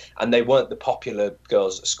guys, and they weren't the popular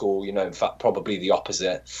girls at school. You know, in fact, probably the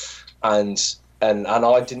opposite. And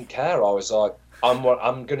I didn't care. I was like, I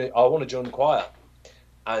want to join the choir.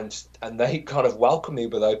 And they kind of welcomed me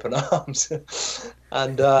with open arms,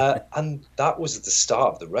 and that was the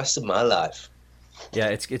start of the rest of my life. Yeah,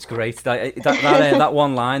 it's great. That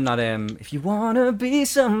one line that if you wanna be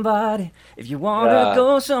somebody, if you wanna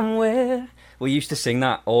go somewhere. We used to sing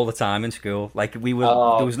that all the time in school. Like there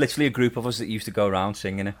was literally a group of us that used to go around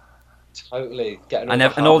singing it. Totally.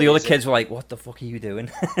 And all the other kids were like, "What the fuck are you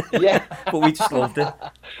doing?" Yeah, but we just loved it.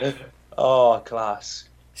 Oh, class.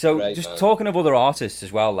 So, Great, just man. talking of other artists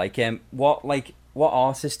as well, what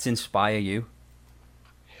artists inspire you?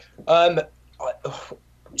 I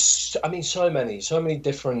mean, so many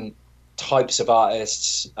different types of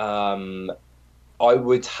artists. I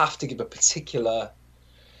would have to give a particular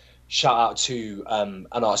shout out to an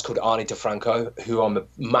artist called Ani DiFranco, who I'm a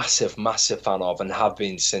massive fan of and have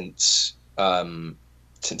been since I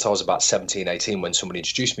was about 17, 18 when somebody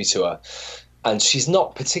introduced me to her. And she's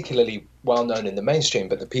not particularly well known in the mainstream,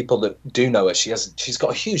 but the people that do know her, she's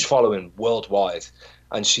got a huge following worldwide,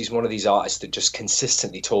 and she's one of these artists that just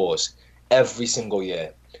consistently tours every single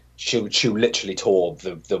year. She'll literally tour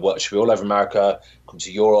the world. She'll be all over America, come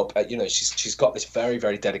to Europe. She's got this very,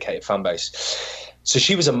 very dedicated fan base. So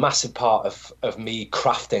she was a massive part of me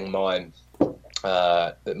crafting my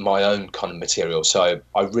own kind of material. So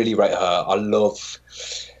I really rate her. I love,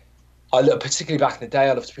 particularly back in the day,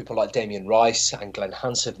 I loved people like Damien Rice and Glenn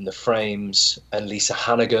Hansard and The Frames and Lisa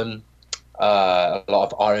Hannigan. A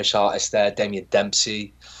lot of Irish artists there, Damien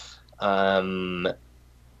Dempsey.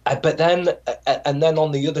 But then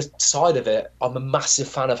on the other side of it, I'm a massive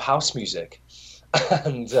fan of house music,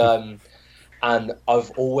 and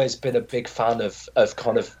I've always been a big fan of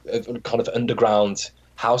kind of underground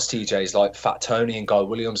house DJs like Fat Tony and Guy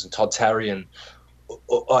Williams and Todd Terry, and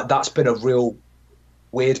that's been a real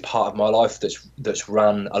weird part of my life that's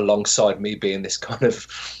ran alongside me being this kind of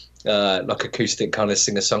like acoustic kind of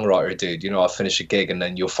singer-songwriter dude. I'll finish a gig and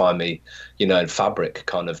then you'll find me, in Fabric,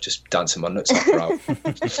 kind of just dancing my nuts off out.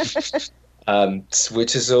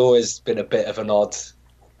 Which has always been a bit of an odd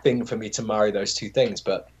thing for me to marry those two things.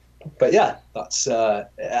 But yeah, that's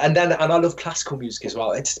and I love classical music as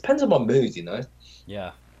well. It depends on my mood,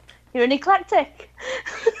 Yeah. You're an eclectic.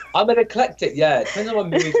 I'm an eclectic, yeah. It depends on my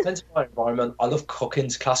mood, depends on my environment. I love cooking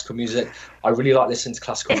to classical music. I really like listening to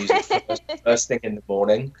classical music first thing in the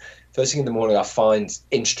morning. First thing in the morning, I find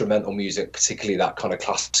instrumental music, particularly that kind of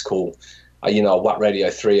classical. I'll whack Radio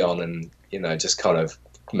 3 on and, just kind of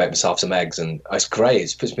make myself some eggs. And it's great.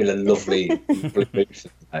 It puts me in a lovely mood.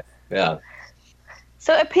 Yeah.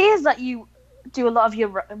 So it appears that you do a lot of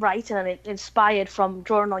your writing and it's inspired from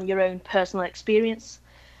drawing on your own personal experience.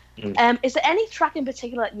 Is there any track in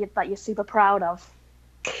particular that you're super proud of?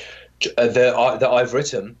 That I've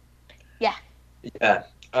written? Yeah. Yeah.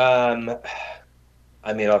 I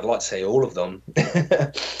mean, I'd like to say all of them.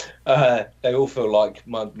 They all feel like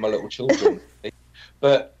my little children.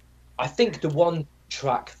 But I think the one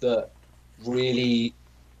track that really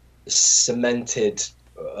cemented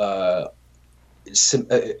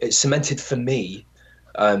for me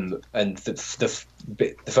And the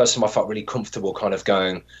first time I felt really comfortable, kind of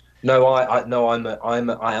going, no, I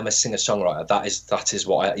am a singer-songwriter. That is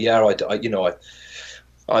what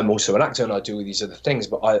I'm also an actor and I do these other things,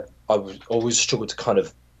 but I would always struggle to kind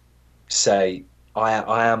of say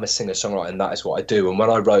I am a singer-songwriter and that is what I do. And when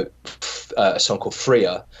I wrote a song called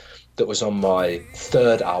Freer that was on my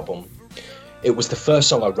third album, it was the first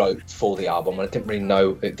song I wrote for the album, and I didn't really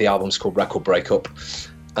know the album's called Record Breakup,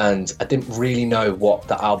 and I didn't really know what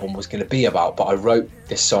the album was going to be about, but I wrote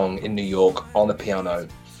this song in New York on the piano,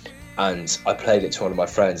 and I played it to one of my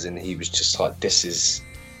friends, and he was just like, this is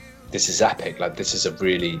epic, like this is a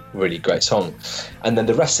really, really great song. And then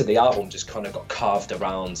the rest of the album just kind of got carved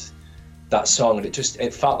around that song, and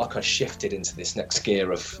it felt like I shifted into this next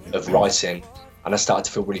gear of writing, and I started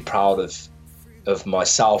to feel really proud of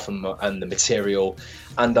myself and the material,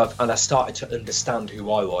 and I started to understand who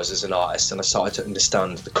I was as an artist, and I started to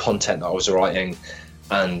understand the content that I was writing,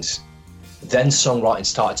 and then songwriting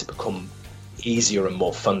started to become easier and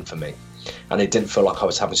more fun for me, and it didn't feel like I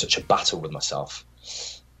was having such a battle with myself.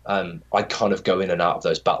 I kind of go in and out of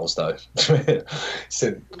those battles though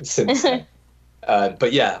since then.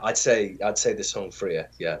 But yeah, I'd say the song Freer,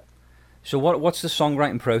 yeah. So what's the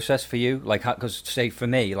songwriting process for you? Like, because say for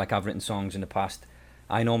me, like I've written songs in the past,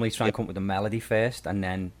 I normally try and come up with a melody first and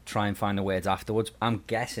then try and find the words afterwards. I'm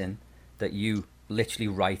guessing that you literally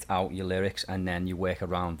write out your lyrics and then you work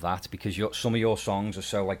around that, because some of your songs are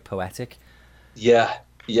so like poetic. Yeah,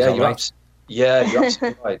 you're right? You're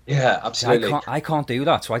absolutely right. Yeah, absolutely. I can't do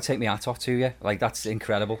that, so I take my hat off to you. Like, that's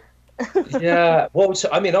incredible. Yeah, well,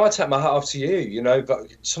 I mean, I take my hat off to you, you know, but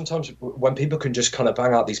sometimes when people can just kind of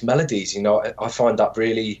bang out these melodies, you know, I find that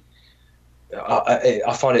really,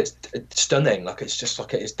 I find it stunning. Like, it's just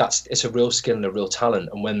like, it's a real skill and a real talent.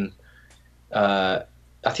 And when, I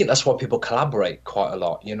think that's why people collaborate quite a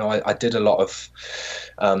lot. You know, I did a lot of,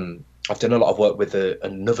 I've done a lot of work with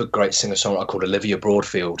another great singer-songwriter called Olivia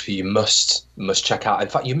Broadfield, who you must check out. In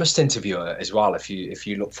fact, you must interview her as well if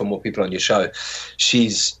you look for more people on your show.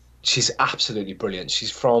 She's absolutely brilliant.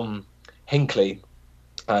 She's from Hinckley,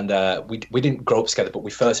 and we didn't grow up together, but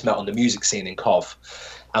we first met on the music scene in Cov,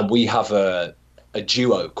 and we have a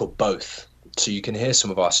duo called Both, so you can hear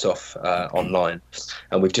some of our stuff online,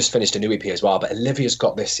 and we've just finished a new EP as well. But Olivia's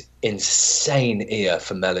got this insane ear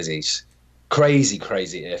for melodies, crazy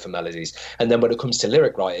ear for melodies, and then when it comes to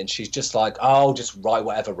lyric writing, she's just like, oh, just write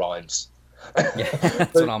whatever rhymes. Yeah,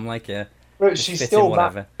 that's what I'm like, yeah. But she still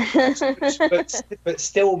but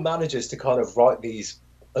still manages to kind of write these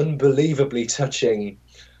unbelievably touching,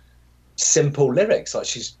 simple lyrics. Like,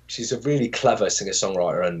 she's a really clever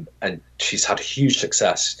singer-songwriter, and she's had huge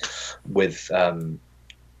success with kind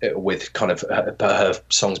of her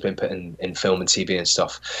songs being put in film and TV and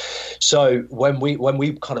stuff. So when we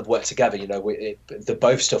kind of work together, you know, the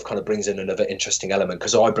Both stuff kind of brings in another interesting element,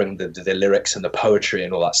 because I bring the lyrics and the poetry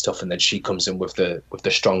and all that stuff, and then she comes in with the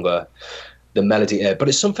stronger, the melody ear. But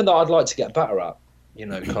it's something that I'd like to get better at, you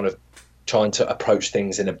know, kind of trying to approach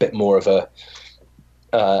things in a bit more of a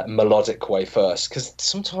melodic way first, because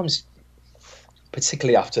sometimes,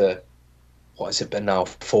 particularly after, what has it been now,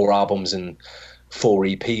 4 albums and 4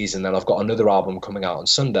 EPs, and then I've got another album coming out on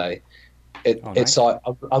Sunday, it's like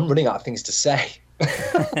I'm running out of things to say.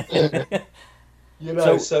 You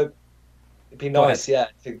know, so it'd be nice, yeah,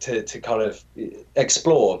 to kind of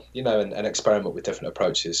explore, you know, and experiment with different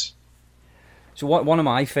approaches. So one of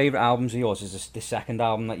my favourite albums of yours is the second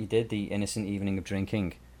album that you did, The Innocent Evening of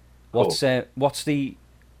Drinking. Is there any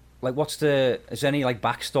like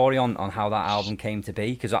backstory on how that album came to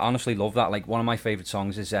be? Because I honestly love that. Like, one of my favourite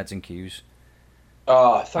songs is Z's and Q's.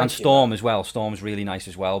 Oh, thank you. And Storm as well. Storm's really nice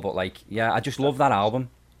as well. But like, yeah, I just love that album.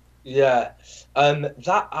 Yeah,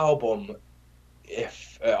 that album.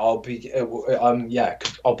 I'll be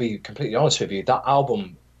completely honest with you. That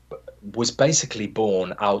album was basically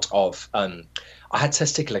born out of I had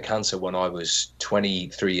testicular cancer when I was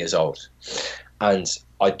 23 years old, and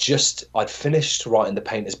I'd finished writing The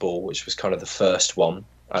Painter's Ball, which was kind of the first one,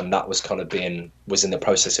 and that was kind of was in the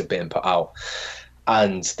process of being put out.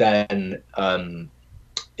 And then I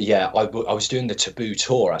was doing the Taboo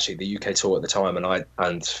tour, actually, the UK tour at the time, and I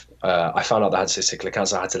found out that I had testicular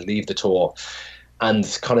cancer. I had to leave the tour,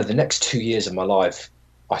 and kind of the next 2 years of my life,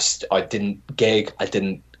 I didn't gig, I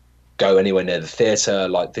didn't go anywhere near the theatre.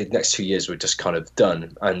 Like, the next 2 years were just kind of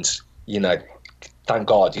done, and you know, thank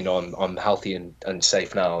God, you know, I'm healthy and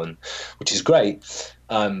safe now, and which is great.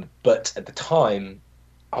 But at the time,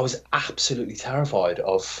 I was absolutely terrified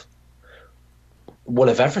of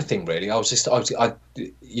everything, really. I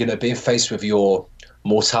you know, being faced with your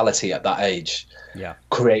mortality at that age, yeah,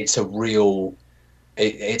 creates a real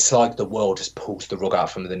it's like the world just pulls the rug out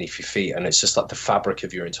from underneath your feet, and it's just like the fabric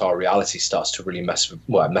of your entire reality starts to really mess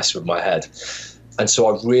with my head. And so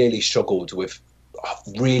I really struggled with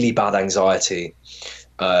really bad anxiety,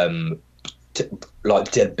 like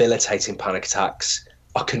debilitating panic attacks.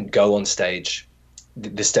 I couldn't go on stage.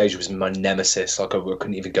 The stage was my nemesis. Like I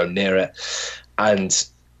couldn't even go near it. And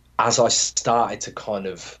as I started to kind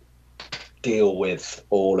of deal with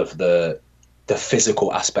all of the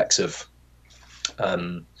physical aspects of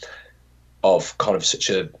kind of such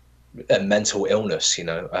a mental illness, you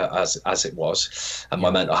know, as it was, and my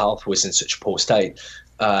mental health was in such a poor state,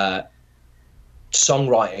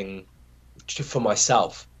 songwriting for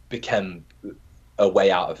myself became a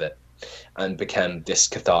way out of it, and became this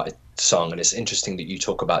cathartic song. And it's interesting that you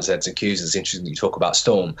talk about Zeds and Qs. It's interesting that you talk about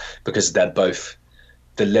Storm, because they're both,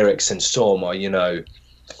 the lyrics in Storm are, you know,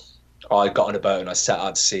 I got on a boat and I set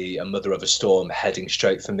out to sea, a mother of a storm heading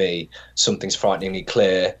straight for me. Something's frighteningly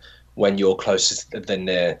clear when you're closer than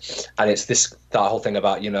near. And it's that whole thing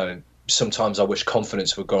about, you know, sometimes I wish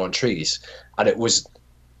confidence would grow on trees. And it was,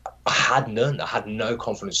 I had none. I had no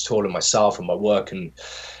confidence at all in myself and my work. And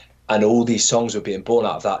all these songs were being born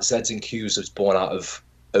out of that. Zeds and Qs was born out of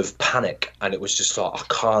panic. And it was just like, I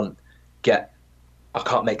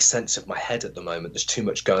can't make sense of my head at the moment. There's too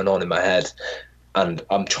much going on in my head. And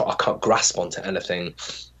I can't grasp onto anything,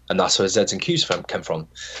 and that's where Zeds and Qs came from.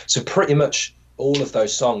 So pretty much all of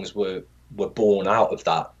those songs were born out of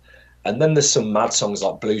that. And then there's some mad songs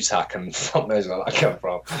like Blue Tack and fuck knows where that came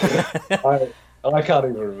from. I can't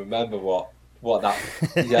even remember what that.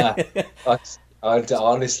 Yeah, I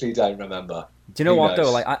honestly don't remember. Do you know what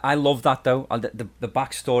though? Like I love that though. The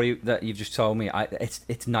backstory that you've just told me.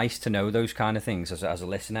 It's nice to know those kind of things as a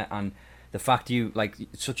listener, and the fact you like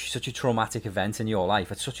such a traumatic event in your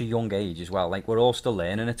life at such a young age as well. Like we're all still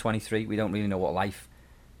learning at 23. We don't really know what life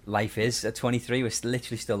is at 23. We're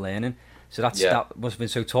literally still learning. So that must have been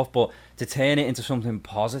so tough. But to turn it into something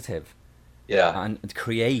positive, and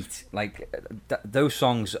create like those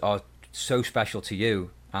songs are so special to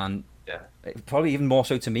you, and probably even more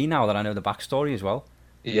so to me now that I know the backstory as well.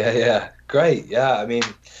 Yeah, great. Yeah, I mean.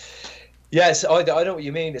 Yes, I know what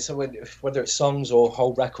you mean. It's whether it's songs or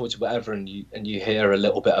whole records, whatever, and you hear a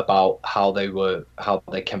little bit about how they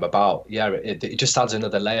came about. Yeah, it just adds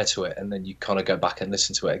another layer to it, and then you kind of go back and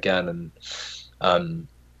listen to it again, and and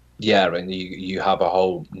you have a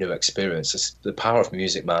whole new experience. It's the power of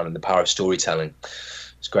music, man, and the power of storytelling.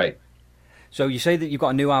 It's great. So you say that you've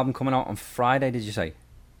got a new album coming out on Friday? Did you say?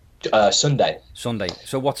 Sunday.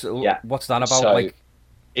 So what's that about? So like,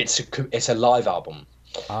 it's a live album.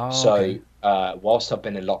 Okay. Whilst I've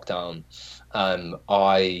been in lockdown,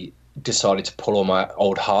 I decided to pull all my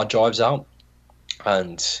old hard drives out,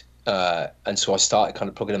 and so I started kind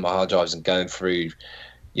of plugging in my hard drives and going through,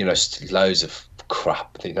 you know, loads of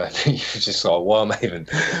crap. You know, you're just like, why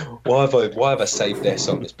have I saved this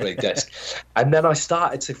on this bloody disc? And then I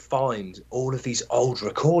started to find all of these old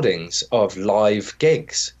recordings of live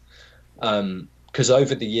gigs, because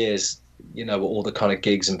over the years, you know, all the kind of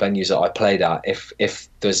gigs and venues that I played at, if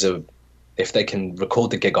they can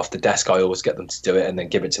record the gig off the desk, I always get them to do it and then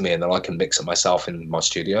give it to me, and then I can mix it myself in my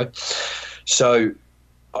studio. So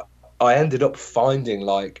I ended up finding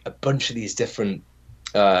like a bunch of these different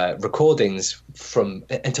recordings from,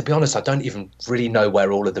 and to be honest, I don't even really know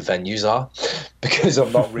where all of the venues are, because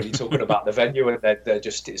I'm not really talking about the venue, and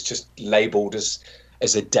it's just labeled as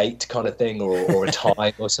a date kind of thing or a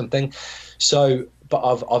time or something. So,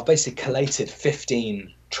 but I've basically collated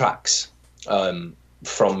 15 tracks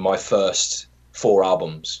from my first 4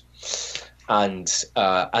 albums, and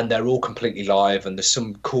they're all completely live, and there's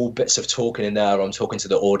some cool bits of talking in there. I'm talking to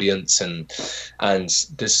the audience, and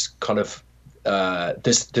there's kind of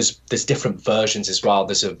there's different versions as well.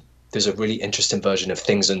 There's a really interesting version of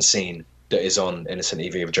Things Unseen that is on Innocent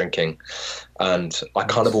Evie of Drinking, and I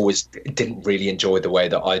kind of always didn't really enjoy the way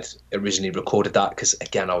that I'd originally recorded that, because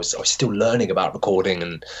again I was still learning about recording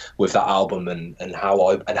and with that album and how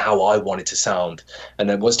I wanted to sound. And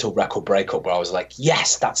it was till Record Breakup where I was like,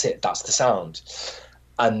 yes, that's it, that's the sound.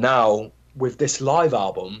 And now with this live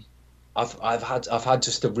album, I've had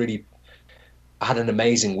just I had an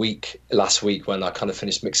amazing week last week when I kind of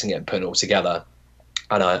finished mixing it and putting it all together.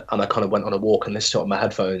 And I kind of went on a walk and listened to it on my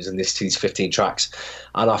headphones and listened to these 15 tracks,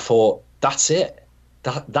 and I thought, that's it.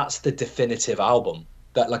 That's the definitive album.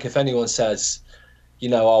 That, like, if anyone says, you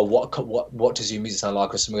know, oh, what does your music sound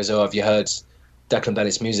like, or someone goes, oh, have you heard Declan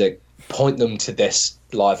Bennett's music? Point them to this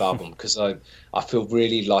live album, because I feel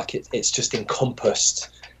really like it's just encompassed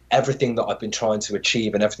everything that I've been trying to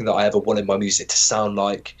achieve and everything that I ever wanted my music to sound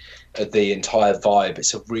like. The entire vibe.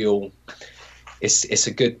 It's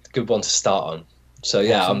a good one to start on. So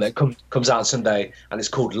yeah, Awesome. it comes out Sunday, and it's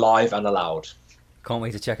called Live and Aloud. Can't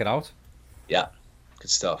wait to check it out. Yeah, good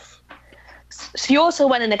stuff. So you also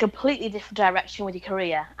went in a completely different direction with your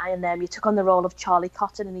career, and you took on the role of Charlie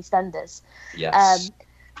Cotton in EastEnders. Yes.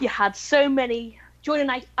 You had so many, joining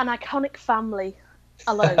an iconic family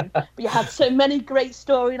alone, but you had so many great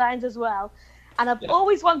storylines as well. And I've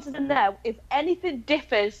always wanted to know if anything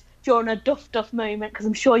differs during a Duff moment, because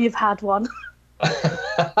I'm sure you've had one.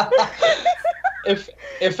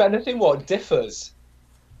 if anything, what differs?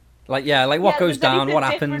 Like what goes there's down, anything what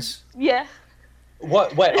different. happens. Yeah.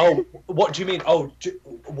 What? Wait. Oh, what do you mean? Oh,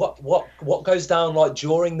 what goes down like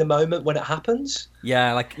during the moment when it happens?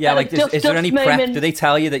 Yeah, like Duff is there any prep? moment. Do they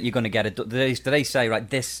tell you that you're going to get it? Do they say, right,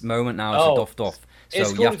 this moment now is a Duff, It's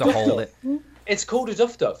so you have to called a hold Duff. it? It's called a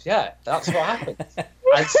Duff. Yeah, that's what happens.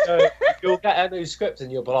 And so you'll get a new script,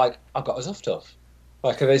 and you'll be like, "I've got a Duff."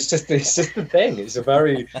 Like it's just the thing. It's a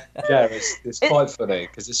very it's quite funny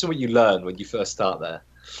because it's something you learn when you first start there.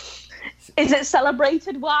 Is it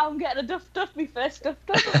celebrated? Wow, I'm getting a Duff, my first Duff.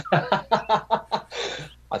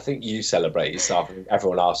 I think you celebrate yourself, and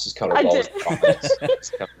everyone else just kind of I rolls do. the eyes.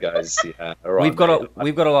 Just kind of goes, yeah, all right, We've got mate.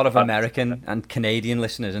 we've got a lot of American and Canadian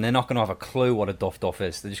listeners, and they're not going to have a clue what a Duff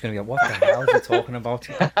is. They're just going to go, "What the hell is he talking about?"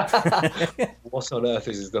 What on earth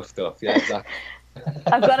is his Duff? Yeah, exactly.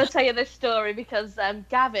 I've got to tell you this story because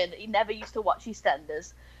Gavin, he never used to watch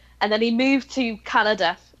EastEnders, and then he moved to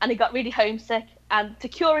Canada and he got really homesick, and to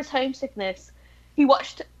cure his homesickness he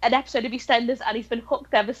watched an episode of EastEnders and he's been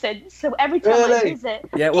hooked ever since. So every time I Really? visit,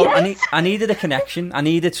 Yeah, well, yes. I needed a connection. I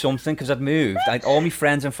needed something because I'd moved. All my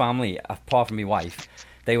friends and family, apart from my wife,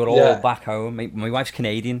 they were all back home. My wife's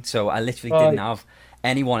Canadian, so I literally didn't have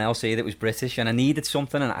anyone else here that was British, and I needed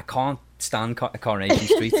something, and I can't stand Coronation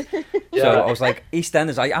Street. So I was like,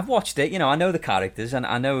 EastEnders, I've watched it, I know the characters, and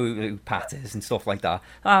I know who Pat is and stuff like that.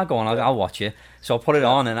 Go on, I'll watch it. So I'll put it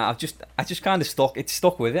on, and I just kind of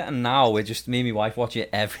stuck with it, and now we're just, me and my wife watch it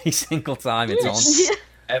every single time it's on.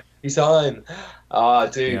 Every time.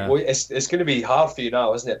 Dude, Yeah. well, it's going to be hard for you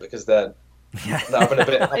now, isn't it? Because they're having a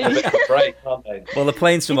bit of a break, aren't they? Well, they're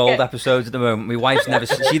playing some old episodes at the moment. My wife's never.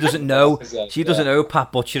 She doesn't know. She doesn't know who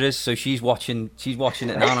Pat Butcher is, so she's watching it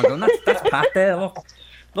now. And I'm going, that's Pat there.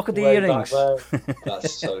 Look at the Way earrings. back when.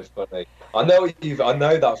 That's so funny. I know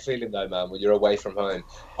that feeling though, man. When you're away from home,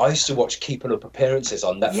 I used to watch Keeping Up Appearances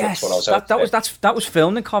on Netflix Yes, when I was that was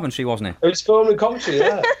filmed in Coventry, wasn't it? It was filmed in Coventry,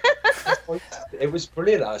 yeah. It was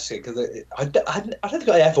brilliant actually because I don't think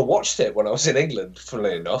I ever watched it when I was in England,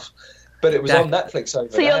 funnily enough. But it was on Netflix over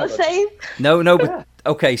So there. you're the same? No, but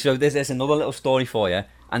okay. So there's another little story for you,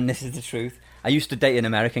 and this is the truth. I used to date an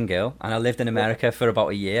American girl, and I lived in America for about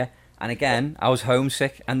a year. And again, I was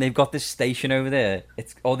homesick, and they've got this station over there. I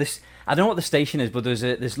don't know what the station is, but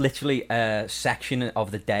there's literally a section of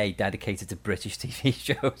the day dedicated to British TV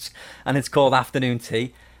shows, and it's called Afternoon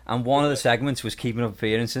Tea. And one of the segments was Keeping Up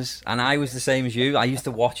Appearances, and I was the same as you. I used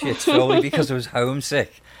to watch it solely because I was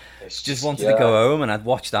homesick. Just wanted to go home, and I'd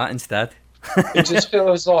watch that instead. It just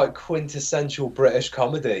feels like quintessential British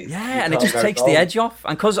comedy. Yeah, and it just takes the edge off.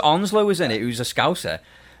 And because Onslow was in it, who's a Scouser,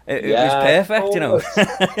 it was perfect,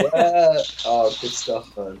 Yeah. Oh, good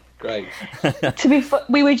stuff, man. Great.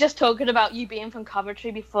 We were just talking about you being from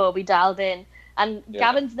Coventry before we dialed in, and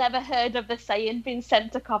Gavin's never heard of the saying "being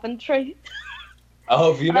sent to Coventry."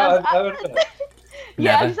 Oh, have you not heard of it?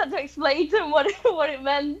 Yeah, I Never. just had to explain to him what it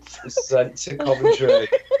meant. Sent to Coventry.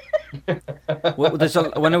 Well,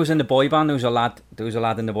 when I was in the boy band, there was a lad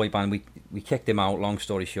in the boy band. We kicked him out. Long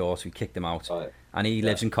story short, we kicked him out, and he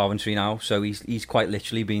lives in Coventry now. So he's quite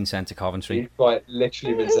literally been sent to Coventry. He's quite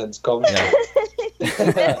literally been sent to Coventry.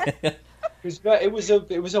 It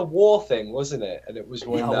was a war thing, wasn't it? And it was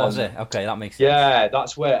when was it? Okay, that makes sense. Yeah,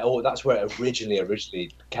 that's where it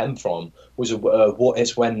originally came from. Was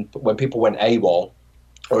it's when people went AWOL,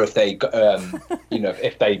 or if they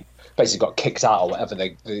if they basically got kicked out or whatever, they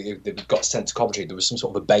got sent to Coventry. There was some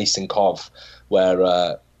sort of a base in Cov where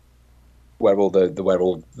all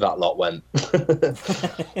that lot went.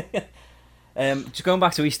 Just going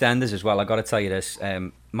back to EastEnders as well, I got to tell you this.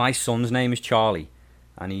 My son's name is Charlie,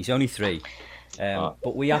 and he's only 3.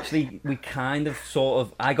 But we kind of sort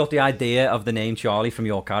of, I got the idea of the name Charlie from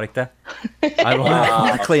your character.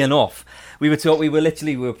 Ironically enough, we were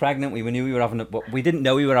pregnant. We knew we were having we didn't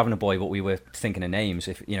know we were having a boy, but we were thinking of names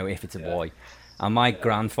if it's a boy. And my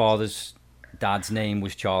grandfather's dad's name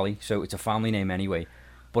was Charlie, so it's a family name anyway.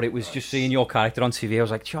 But it was just seeing your character on TV. I was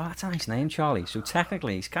like, that's a nice name, Charlie. So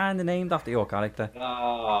technically, he's kind of named after your character. Oh,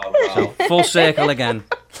 wow. So full circle again.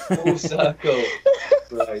 Full circle.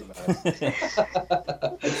 Great, man.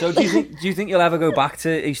 So do you think you'll ever go back to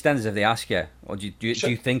EastEnders if they ask you, or do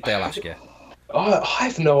you think they'll ask you? I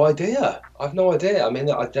have no idea. I mean,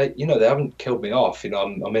 they haven't killed me off.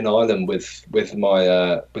 I'm in Ireland with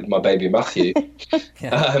my baby Matthew,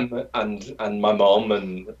 and my mom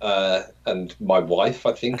and my wife.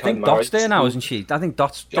 I think Dot's there now, isn't she? I think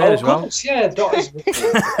Dot's there as well. Of course, yeah, Dot is with me.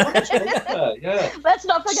 Yeah. Let's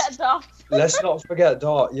not forget Dot. Let's not forget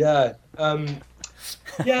Dot. Yeah.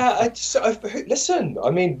 Yeah. Listen.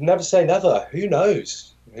 I mean, never say never. Who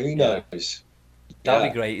knows? Who knows?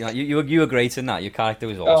 That'd be great. You were great in that. Your character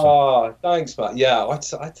was awesome. Oh, thanks, man. Yeah, I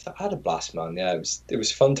had a blast, man. Yeah, it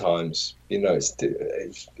was fun times. It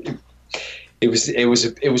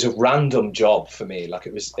was a random job for me. Like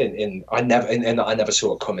it was I never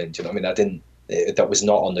saw it coming. Do you know what I mean? That was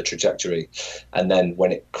not on the trajectory. And then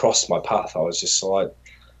when it crossed my path, I was just like,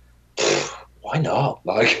 why not?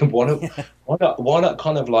 Like, why not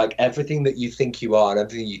kind of like everything that you think you are and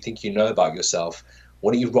everything you think you know about yourself,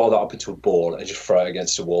 why don't you roll that up into a ball and just throw it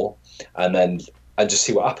against a wall and just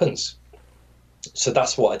see what happens? So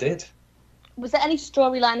that's what I did. Was there any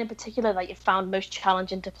storyline in particular that you found most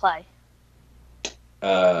challenging to play?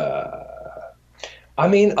 I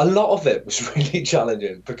mean, a lot of it was really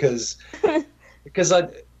challenging because I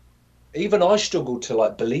struggled to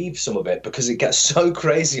like believe some of it because it gets so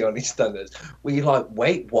crazy on EastEnders. Where you're like,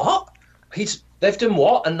 wait, what? They've done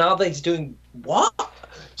what? And now they're doing what?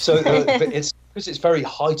 So but it's because it's very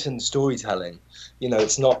heightened storytelling.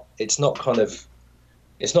 It's not nuanced.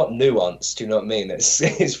 You know what I mean?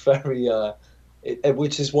 It's very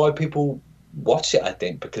which is why people watch it. I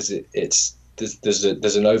think because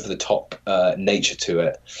there's an over the top nature to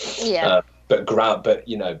it. Yeah. But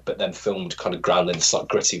then filmed kind of grounded in this like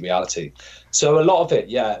gritty reality. So a lot of it,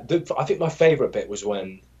 yeah. I think my favourite bit was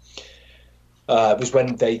when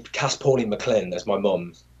they cast Pauline McLynn as my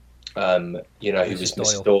mum. Who was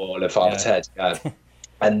Mrs. Doyle and Father Ted.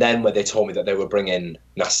 And then when they told me that they were bringing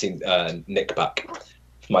Nasty Nick back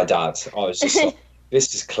for my dad, I was just like,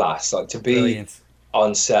 this is class. Like to be Brilliant.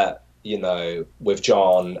 On set, with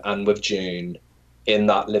John and with June in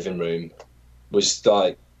that living room was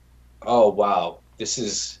like, oh wow, this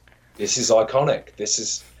is iconic. This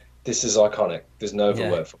is iconic. There's no other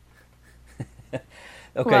word for it.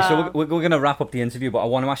 Okay, wow. So we're going to wrap up the interview, but I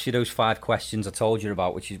want to ask you those 5 questions I told you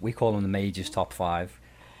about, which is we call them the Majors Top 5.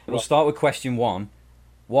 We'll start with question 1.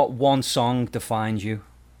 What one song defines you?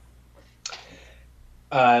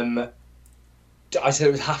 I said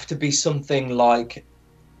it would have to be something like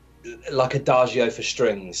Adagio for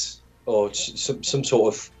strings or some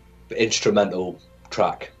sort of instrumental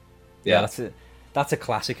track. Yeah, that's a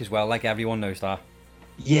classic as well. Like everyone knows that.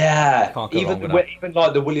 Yeah, even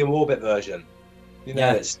like the William Orbit version.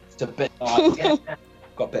 It's a bit like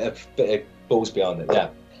got a bit of balls behind it. Yeah.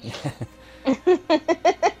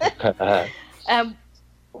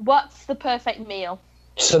 What's the perfect meal?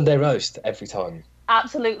 Sunday roast every time.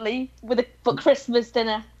 Absolutely, for Christmas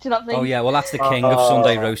dinner. Do you not think? Oh yeah, well that's the king of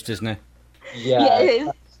Sunday roast, isn't it? Yeah, it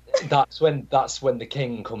is. That's when the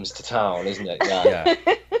king comes to town, isn't it? Yeah.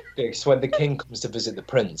 It's when the king comes to visit the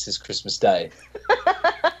prince. Is Christmas Day.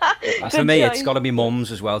 For me, it's got to be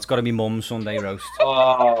Mum's as well. It's got to be Mum's Sunday roast.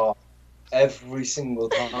 Oh, every single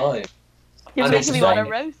time. You're making me want a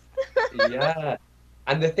roast. Yeah.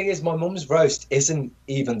 And the thing is, my mum's roast isn't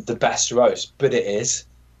even the best roast, but it is.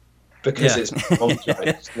 Because it's my mum's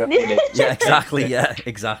roast. You know what I mean? Yeah, exactly. Yeah,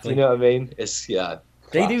 exactly. Do you know what I mean? It's, yeah.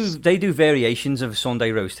 They do variations of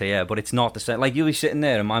Sunday roast here, but it's not the same. Like, you'll be sitting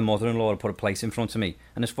there and my mother-in-law will put a plate in front of me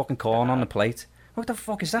and there's fucking corn on the plate. What the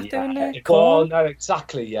fuck is that doing there? Corn? Well, no,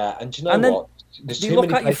 exactly, yeah. And do you know what? They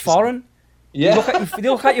look at you foreign. Yeah. They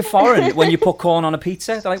look at you foreign when you put corn on a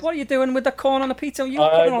pizza. They're like, what are you doing with the corn on a pizza? You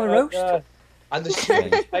put it on a roast. Yeah. And there's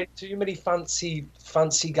too many fancy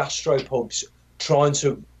gastropubs trying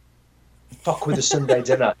to fuck with a Sunday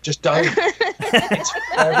dinner. Just don't.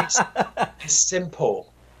 It's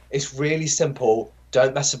simple. It's really simple.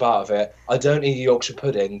 Don't mess about with it. I don't need a Yorkshire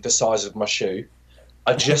pudding the size of my shoe.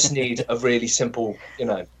 I just need a really simple,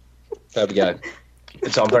 There we go.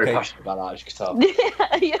 So I'm very passionate about that, as you can tell.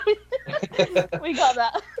 We got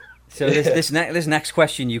that. So this next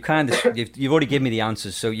question, you've already given me the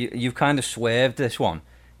answers. So you've kind of swerved this one,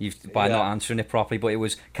 by not answering it properly. But it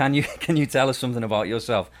was, can you tell us something about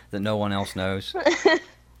yourself that no one else knows?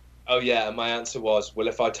 Oh yeah, and my answer was, well,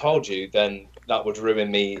 if I told you, then that would ruin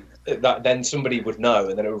me. Then somebody would know,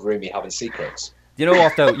 and then it would ruin me having secrets. You know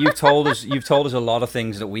what though? You've told us a lot of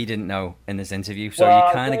things that we didn't know in this interview, so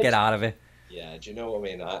you kind of get out of it. Yeah, do you know what I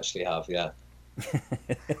mean? I actually have, yeah.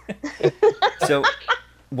 So,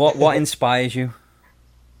 what inspires you?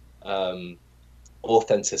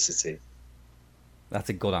 Authenticity. That's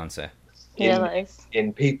a good answer. Yeah, that is.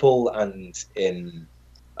 In people and in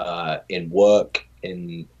in work,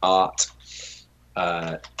 in art,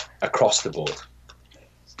 across the board.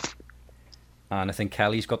 And I think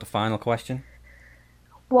Kelly's got the final question.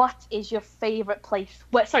 What is your favourite place?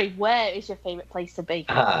 Where is your favourite place to be?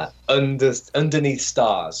 Underneath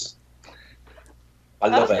stars. I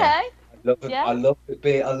love it. Okay. I love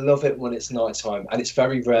it. I love it when it's night time, and it's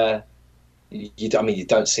very rare. You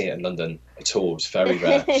don't see it in London at all. It's very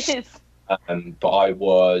rare. But where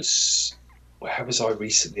was I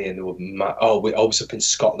recently? I was up in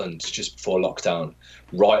Scotland just before lockdown,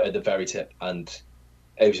 right at the very tip, and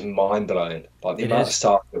it was mind blowing. Like the amount of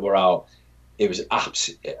stars that were out, it was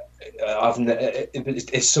absolutely.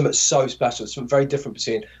 It's something so special. It's something very different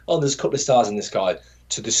between there's a couple of stars in the sky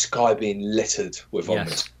to the sky being littered with them.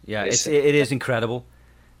 Yeah, it is incredible.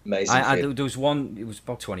 Amazing. There was one. It was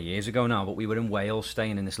about 20 years ago now, but we were in Wales,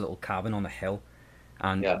 staying in this little cabin on a hill,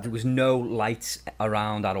 and there was no lights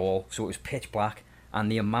around at all, so it was pitch black,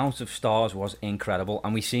 and the amount of stars was incredible.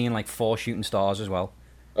 And we seen like 4 shooting stars as well,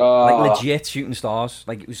 like legit shooting stars.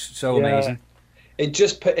 Like it was so amazing. It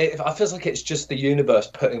just I feels like it's just the universe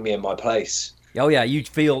putting me in my place. Oh yeah, you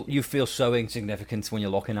feel so insignificant when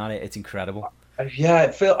you're looking at it. It's incredible.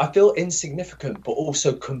 Yeah, I feel insignificant, but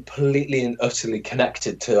also completely and utterly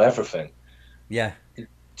connected to everything. Yeah. You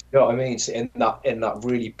know what I mean? So in that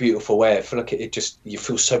really beautiful way. I feel like you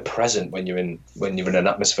feel so present when you're in an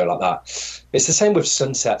atmosphere like that. It's the same with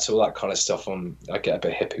sunsets, all that kind of stuff. I get a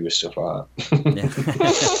bit hippie with stuff like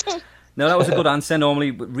that. Yeah. No, that was a good answer. Normally,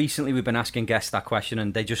 recently we've been asking guests that question,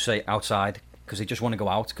 and they just say outside because they just want to go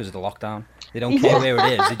out because of the lockdown. They don't care where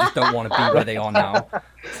it is. They just don't want to be where they are now.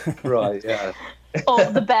 Right. Yeah. Or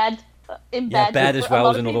the bed. In bed. Yeah, bed as well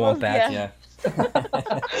as another one. Bed. Yeah.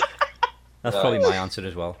 That's probably my answer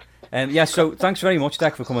as well. So thanks very much,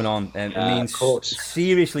 Dec, for coming on. It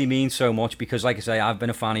seriously means so much because, like I say, I've been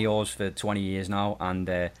a fan of yours for 20 years now, and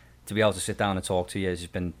to be able to sit down and talk to you has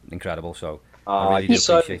been incredible. So I really do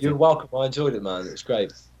appreciate it. You're welcome. I enjoyed it, man. It's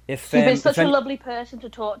great. You've been such a lovely person to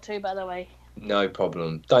talk to, by the way. No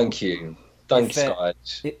problem. Thank you. Thanks,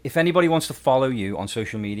 guys. If anybody wants to follow you on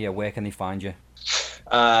social media, where can they find you?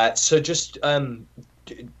 So just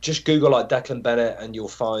Google like Declan Bennett, and you'll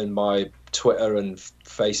find my Twitter and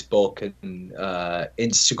Facebook and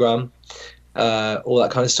Instagram, all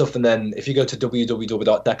that kind of stuff. And then if you go to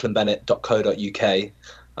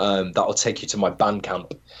www.declanbennett.co.uk, that'll take you to my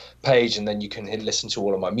Bandcamp page, and then you can listen to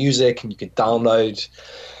all of my music, and you can download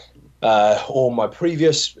all my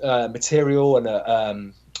previous material and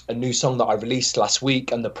a new song that I released last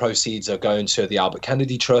week, and the proceeds are going to the Albert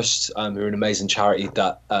Kennedy Trust, who are an amazing charity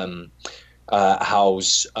that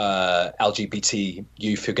house LGBT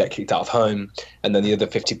youth who get kicked out of home, and then the other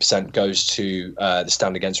 50% goes to the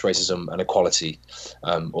Stand Against Racism and Equality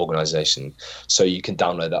organisation. So you can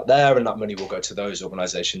download that there, and that money will go to those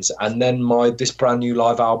organisations. And then this brand new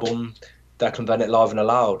live album, Declan Bennett Live and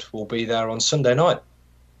Aloud, will be there on Sunday night.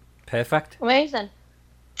 Perfect. Amazing.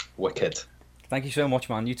 Wicked. Thank you so much,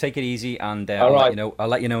 man. You take it easy, and I'll let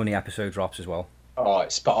you know when the episode drops as well. All right,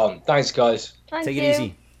 spot on. Thanks, guys. Take it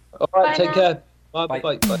easy. All right, take care. Bye.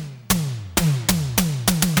 Bye.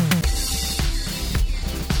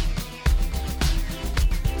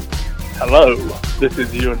 Hello, this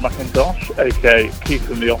is Ewan McIntosh, aka Keith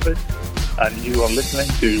from The Office, and you are listening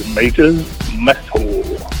to Major's Mess Hall.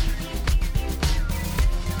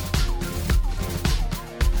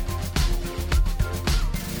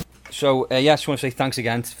 So I just want to say thanks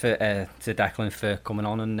again to Declan for coming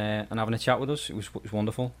on and having a chat with us. It was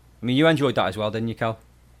wonderful. I mean, you enjoyed that as well, didn't you, Cal?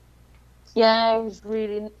 Yeah, it was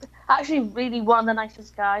really one of the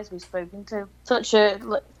nicest guys we've spoken to. Such a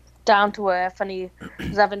down to earth, and he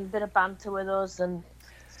was having a bit of banter with us, and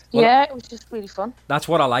it was just really fun. That's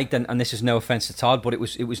what I liked, and this is no offense to Todd, but it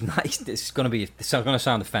was nice. It's going to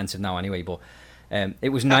sound offensive now anyway, but. It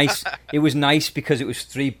was nice. It was nice because it was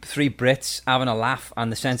three Brits having a laugh,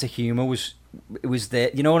 and the sense of humour was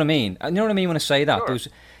there. You know what I mean? You know what I mean when I say that? Sure.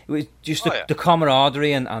 It was just the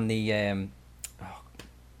camaraderie and the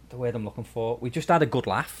word I'm looking for. We just had a good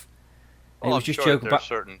laugh. Well, it was just sure joking there's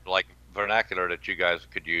certain vernacular that you guys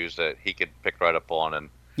could use that he could pick right up on, and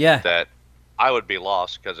that I would be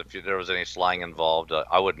lost because if there was any slang involved,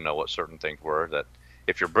 I wouldn't know what certain things were. That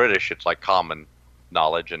if you're British, it's like common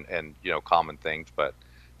knowledge and common things, but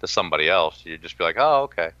to somebody else you'd just be like, oh,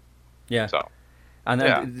 okay. Yeah. So and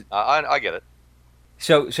I get it.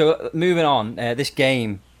 So moving on, this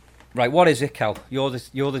game, right? What is it, Cal? You're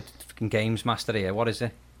the fucking games master here. What is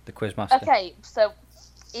it? The quiz master. Okay, so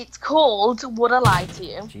it's called Would I Lie to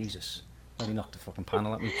You? Jesus, let me knock the fucking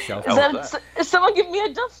panel at me. Shelf. Is someone give me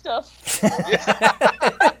a dust off?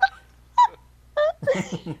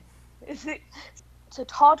 so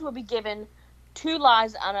Todd will be given 2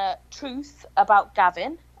 lies and a truth about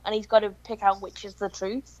Gavin, and he's got to pick out which is the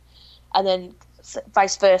truth, and then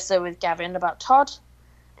vice versa with Gavin about Todd.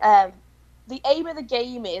 The aim of the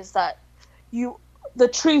game is that you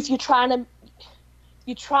try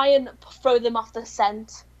and throw them off the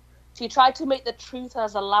scent. So you try to make the truth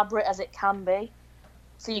as elaborate as it can be,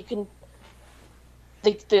 so you can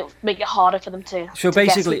make it harder for them to. So to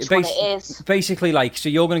basically, guess which one it is. basically, like, so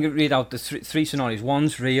you're going to read out the 3 scenarios.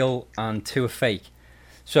 1's real and 2 are fake.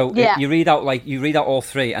 So Yeah. you read out all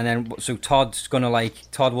 3, and then so Todd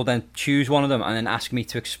will then choose one of them and then ask me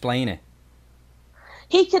to explain it.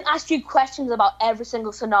 He can ask you questions about every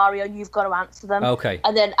single scenario, and you've got to answer them. Okay.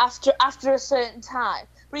 And then after a certain time,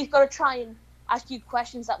 but he's got to try and ask you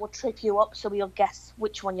questions that will trip you up, so he'll guess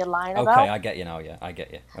which one you're lying about. Okay, I get you now. Yeah, I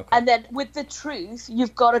get you. Okay. And then with the truth,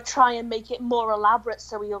 you've got to try and make it more elaborate,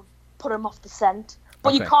 so he'll put him off the scent.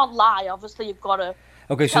 But you Okay. can't lie. Obviously, you've got to.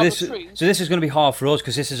 Okay, so tell this the truth. is going to be hard for us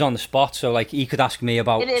because this is on the spot. So like, he could ask me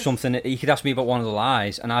about It is. something. He could ask me about one of the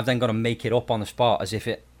lies, and I've then got to make it up on the spot as if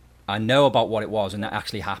I know about what it was and that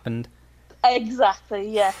actually happened. Exactly.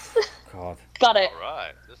 Yes. God, Got it. All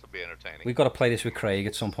right, this will be entertaining. we've got to play this with Craig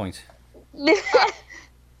at some point.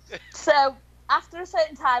 So after a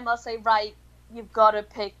certain time, I'll say, right, you've got to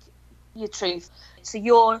pick your truth. So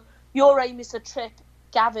your aim is to trip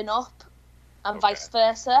Gavin up, and Okay. vice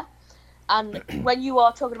versa. And when you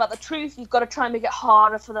are talking about the truth, you've got to try and make it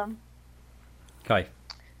harder for them Okay.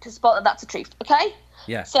 to spot that that's the truth. Okay.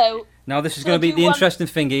 Yeah. So Now this is So going to be do the you want- interesting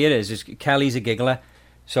thing here is Kelly's a giggler,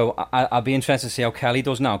 so I'll be interested to see how Kelly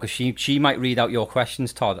does now because she might read out your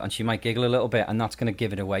questions, Todd, and she might giggle a little bit, and that's going to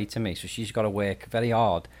give it away to me. So she's got to work very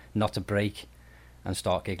hard not to break and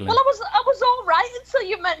start giggling. well, I was all right until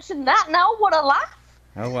you mentioned that. Now what a laugh.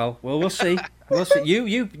 Oh well, we'll see. We'll see.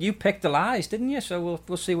 You picked the lies, didn't you? So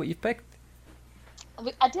we'll see what you picked.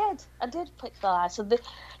 I did pick the lie. So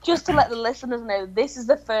just to let the listeners know, this is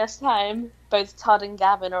the first time both Todd and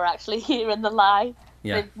Gavin are actually hearing the lie.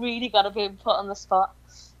 Yeah. They've really got to be put on the spot.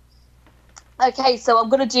 Okay, so I'm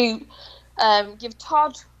going to give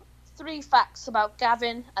Todd 3 facts about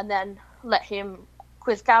Gavin, and then let him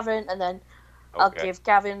quiz Gavin, and then I'll Okay. give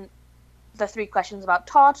Gavin the 3 questions about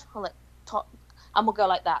Todd. I'll let Todd, and we'll go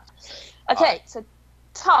like that. Okay, Alright. so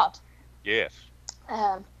Todd. Yes.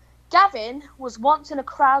 Gavin was once in a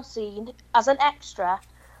crowd scene as an extra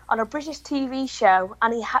on a British TV show,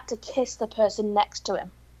 and he had to kiss the person next to him.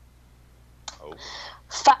 Oh.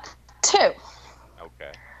 Fact 2.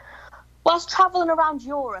 Okay. Whilst travelling around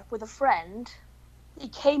Europe with a friend, he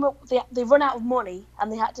came up. They run out of money, and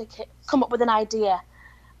they had to come up with an idea,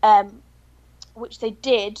 which they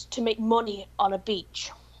did to make money on a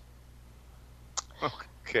beach.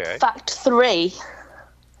 Okay. Fact 3.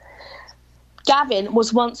 Gavin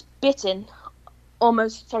was once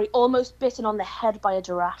almost bitten on the head by a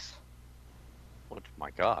giraffe. What?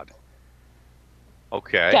 My God.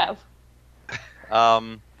 Okay. Go.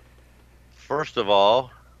 First of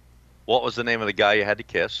all, what was the name of the guy you had to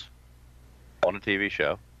kiss on a TV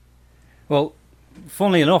show? Well,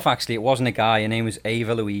 funnily enough, actually, it wasn't a guy. Her name was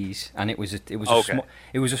Ava Louise, and it was Okay.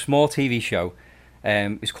 a small TV show.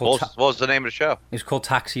 It's called What was the name of the show? It's called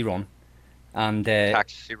Taxi Run, and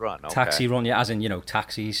Taxi Run. Okay. Taxi Run, yeah, as in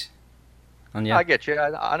taxis. And yeah, I get you.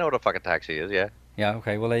 I know what a fucking taxi is. Yeah. yeah,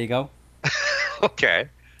 okay. Well, there you go. Okay.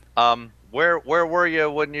 Where were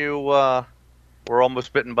you when you were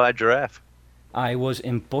almost bitten by a giraffe? I was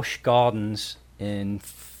in Busch Gardens in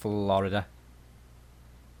Florida.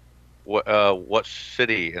 What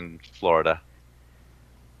city in Florida?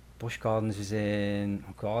 Busch Gardens is in.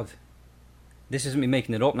 Oh God, this isn't me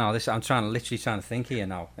making it up now. I'm literally trying to think here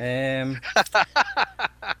now. Well,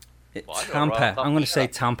 I know Tampa. right off the I'm going to say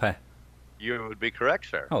top. Tampa. You would be correct,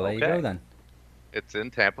 sir. Oh, there you go then. It's in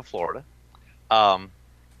Tampa, Florida.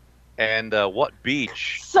 And what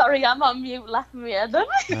beach? Sorry, I'm on mute laughing me head.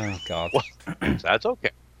 Oh God. That's okay.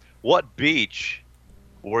 What beach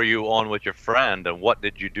were you on with your friend, and what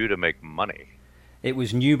did you do to make money? It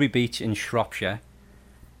was Newbury Beach in Shropshire.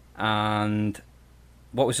 And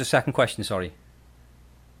what was the second question? Sorry.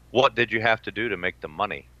 What did you have to do to make the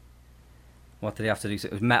money? What did he have to do?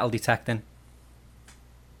 It was metal detecting.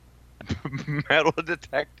 Metal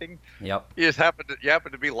detecting? Yep. You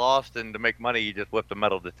happen to be lost, and to make money, you just whip the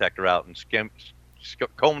metal detector out and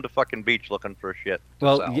comb the fucking beach looking for shit. to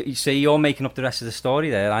Well, sell. you see, you're making up the rest of the story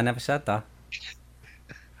there. I never said that.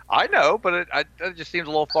 I know, but it just seems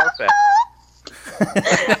a little far fetched.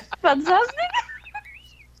 Fantastic.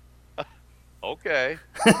 Okay.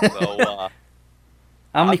 So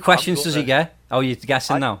How many I'm questions does he gonna- get? Oh, you're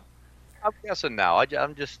guessing now. I'm guessing now.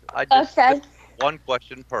 I'm just Okay. one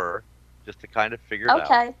question per. just to kind of figure it out.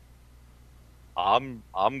 Okay.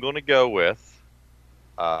 I'm gonna go with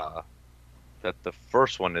that the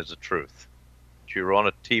first one is the truth. You were on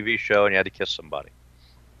a TV show and you had to kiss somebody.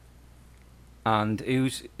 And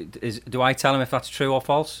do I tell him if that's true or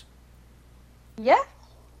false? Yeah.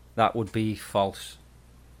 That would be false.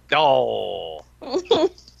 Oh.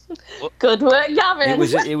 Good work, Gavin.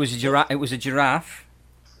 It was a giraffe.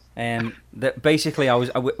 That basically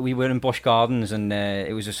we were in Busch Gardens and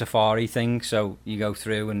it was a safari thing. So you go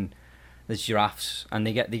through and there's giraffes and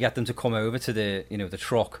they get them to come over to the the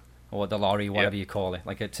truck or the lorry, whatever you call it,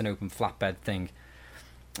 like it's an open flatbed thing.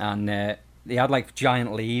 And they had like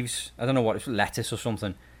giant leaves. I don't know what it was, lettuce or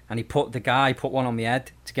something. And the guy put one on my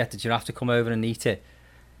head to get the giraffe to come over and eat it.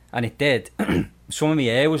 And it did. Some of my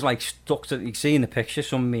hair was like stuck to, you can see in the picture,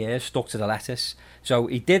 some of my hair stuck to the lettuce. So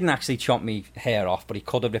he didn't actually chop me hair off, but he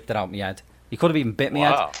could have ripped it out my head. He could have even bit me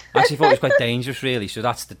head. I actually thought it was quite dangerous, really. So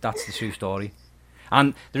that's the true story.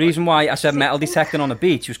 And the reason why I said metal detecting on the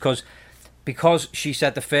beach was because she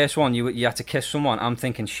said the first one you had to kiss someone. I'm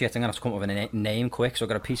thinking, shit, I'm going to have to come up with a name quick. So I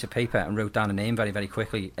got a piece of paper and wrote down a name very, very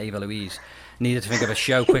quickly, Ava Louise. Needed to think of a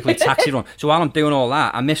show quickly, Taxi Run. So while I'm doing all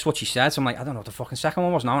that, I missed what she said. So I'm like, I don't know what the fucking second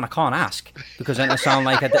one was now, and I can't ask because then I sound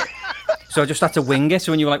like So I just had to wing it.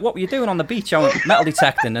 So when you were like, what were you doing on the beach? I went metal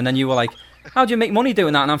detecting, and then you were like, how do you make money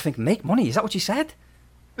doing that? And I'm thinking, make money? Is that what you said?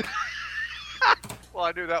 Well,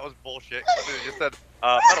 I knew that was bullshit. You said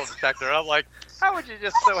metal detector. And I'm like, how would you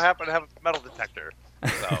just so happen to have a metal detector?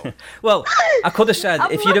 So. Well, I could have said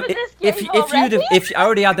if I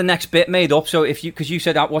already had the next bit made up. So because you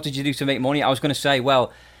said what did you do to make money? I was going to say,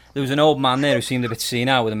 well, there was an old man there who seemed a bit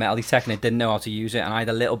senile with a metal detector and didn't know how to use it, and I had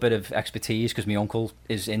a little bit of expertise because my uncle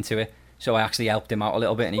is into it. So I actually helped him out a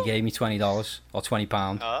little bit, and he gave me $20 or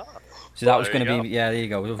 £20. So that was going to be there you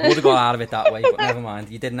go. Would have got out of it that way, but never mind.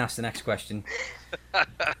 You didn't ask the next question.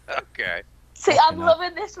 Okay. See, I'm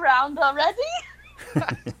loving this round already.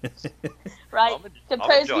 Right,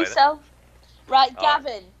 compose yourself. Right,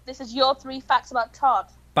 Gavin, this is your 3 facts about Todd.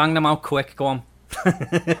 Bang them out quick, go on.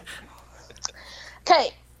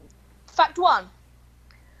 Okay, fact 1.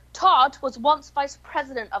 Todd was once vice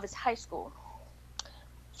president of his high school.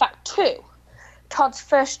 Fact 2. Todd's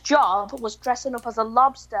first job was dressing up as a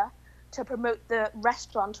lobster to promote the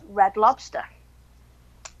restaurant Red Lobster.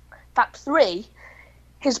 Fact 3.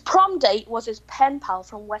 His prom date was his pen pal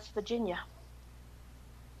from West Virginia.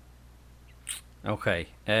 Okay.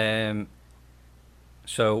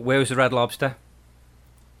 So where was the Red Lobster?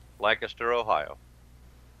 Lancaster, Ohio.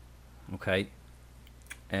 Okay.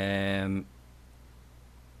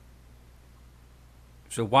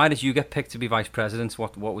 So why did you get picked to be vice president?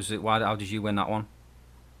 What was it? How did you win that one?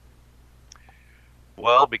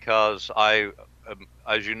 Well, because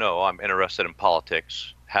as you know, I'm interested in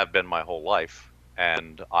politics, have been my whole life,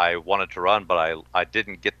 and I wanted to run, but I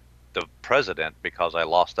didn't get the president because I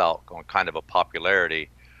lost out on kind of a popularity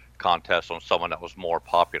contest on someone that was more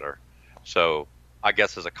popular. So I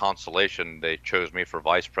guess as a consolation, they chose me for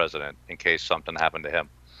vice president in case something happened to him.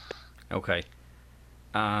 Okay.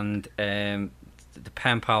 And the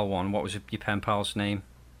pen pal one, what was your pen pal's name?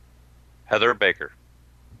 Heather Baker.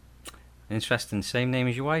 Interesting. Same name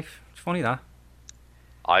as your wife. It's funny that.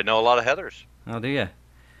 I know a lot of Heathers. Oh, do you?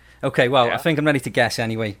 Okay, well, yeah. I think I'm ready to guess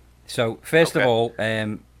anyway. So, first of all,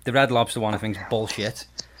 the Red Lobster one I think is bullshit.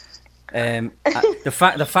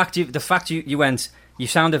 The fact you went, you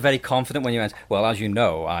sounded very confident when you went, well, as you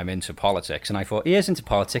know, I'm into politics, and I thought he is into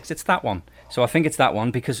politics. It's that one. So I think it's that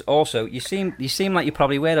one because also you seem like you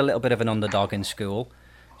probably were a little bit of an underdog in school.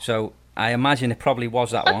 So I imagine it probably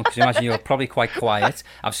was that one because I imagine you were probably quite quiet.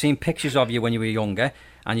 I've seen pictures of you when you were younger,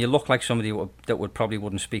 and you look like somebody that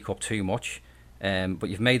wouldn't speak up too much. But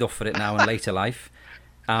you've made up for it now in later life.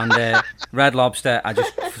 And Red Lobster,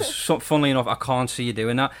 funnily enough, I can't see you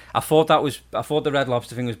doing that. I thought the Red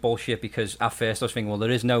Lobster thing was bullshit because at first I was thinking, well, there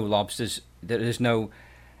is no Red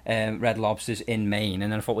Lobsters in Maine,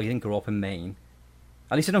 and then I thought, well, you didn't grow up in Maine.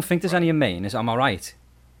 At least I don't think there's any in Maine. Am I right?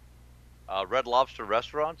 Red Lobster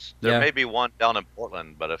restaurants? There may be one down in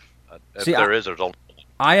Portland, but if See, there's only.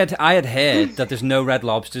 I had heard that there's no Red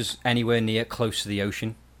Lobsters anywhere near close to the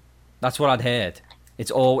ocean. That's what I'd heard. It's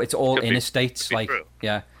all interstates, like true.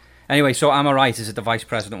 Yeah. Anyway, so am I right? Is it the vice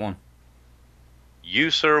president one? You,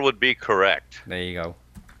 sir, would be correct. There you go.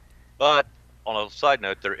 But on a side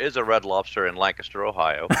note, there is a Red Lobster in Lancaster,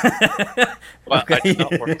 Ohio. Well, okay. I did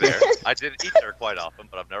not work there. I did eat there quite often,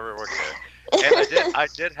 but I've never worked there. And I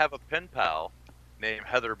did have a pen pal named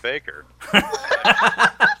Heather Baker, but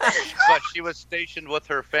she was stationed with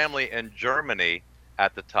her family in Germany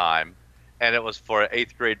at the time. And it was for an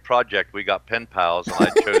 8th grade project. We got pen pals, and I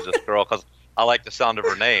chose this girl because I like the sound of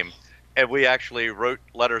her name. And we actually wrote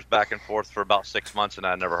letters back and forth for about 6 months, and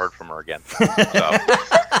I never heard from her again. So,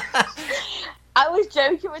 I was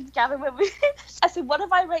joking with Gavin when I said, what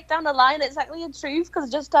if I write down a line exactly in truth? Because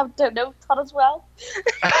I just don't know Todd as well.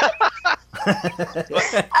 And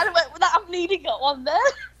I went, I've nearly got one there.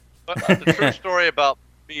 but the true story about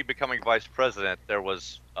me becoming vice president, there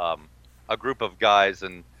was a group of guys,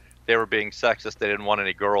 and they were being sexist. They didn't want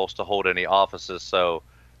any girls to hold any offices, so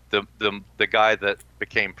the guy that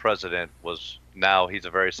became president he's a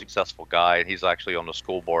very successful guy, and he's actually on the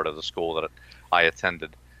school board of the school that I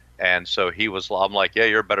attended. And so I'm like, yeah,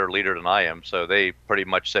 you're a better leader than I am. So they pretty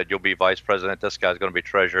much said, you'll be vice president. This guy's going to be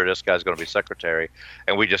treasurer. This guy's going to be secretary.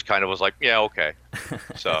 And we just kind of was like, yeah, okay.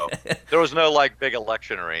 So there was no like big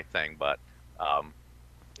election or anything, but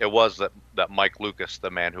it was that Mike Lucas,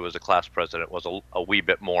 the man who was the class president, was a wee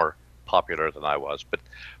bit more popular than I was.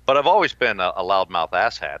 But I've always been a loudmouth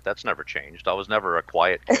asshat. That's never changed. I was never a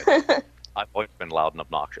quiet kid. I've always been loud and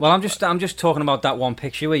obnoxious. Well, I'm just talking about that one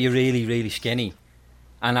picture where you're really, really skinny.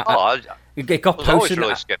 And it got posted.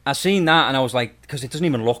 Really I seen that, and I was like, because it doesn't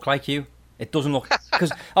even look like you. It doesn't look,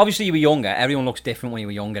 because obviously you were younger. Everyone looks different when you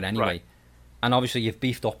were younger anyway. Right. And obviously you've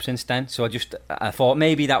beefed up since then. So I thought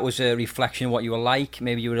maybe that was a reflection of what you were like.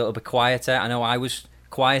 Maybe you were a little bit quieter. I know I was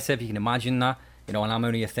quieter, if you can imagine that. And I'm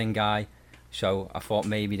only a thin guy. So I thought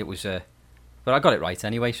maybe that was but I got it right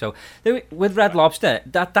anyway. So with Red Lobster,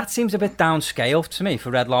 that seems a bit downscale to me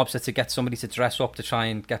for Red Lobster to get somebody to dress up to try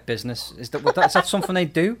and get business. Is that something they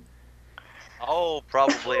do? Oh,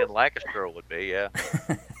 probably in Lancaster it would be, yeah.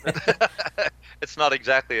 It's not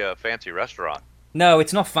exactly a fancy restaurant. No,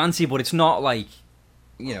 it's not fancy, but it's not like,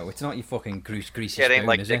 it's not your fucking greasy spoon, it ain't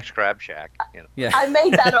like is Dick's it? Crab Shack. Yeah. I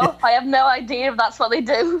made that up. I have no idea if that's what they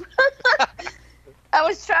do. I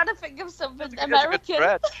was trying to think of something It was a American. good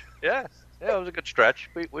stretch. Yeah, it was a good stretch.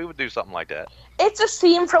 We would do something like that. It's a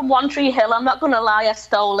scene from One Tree Hill. I'm not going to lie, I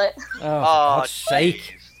stole it. Oh, for God's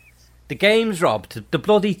sake. The game's robbed. The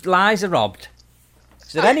bloody lies are robbed.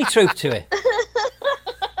 Is there any truth to it?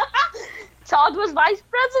 Todd was vice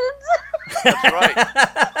president. That's right.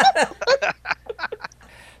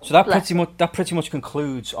 So that pretty much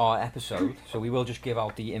concludes our episode. So we will just give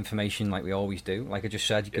out the information like we always do. Like I just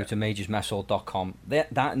said, you go to majorsmesshall.com.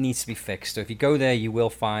 That needs to be fixed. So if you go there, you will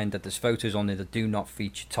find that there's photos on there that do not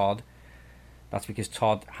feature Todd. That's because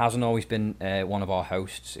Todd hasn't always been one of our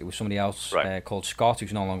hosts. It was somebody else called Scott,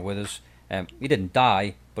 who's no longer with us. He didn't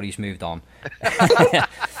die, but he's moved on.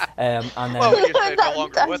 And then, well, when you say no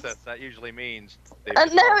longer with us, that usually means...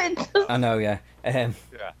 I know, yeah.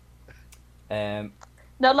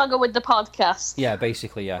 No longer with the podcast. Yeah,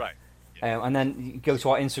 basically, yeah. Right. And then you go to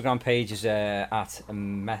our Instagram page is at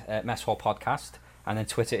Mess Hall Podcast, and then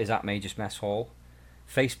Twitter is at Majors Mess Hall.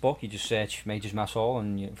 Facebook, you just search Majors Mess Hall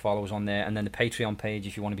and you follow us on there. And then the Patreon page,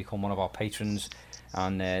 if you want to become one of our patrons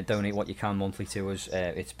and donate what you can monthly to us,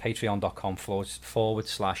 it's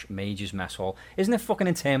patreon.com/Majors Mess Hall. Isn't it fucking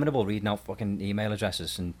interminable reading out fucking email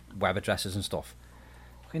addresses and web addresses and stuff?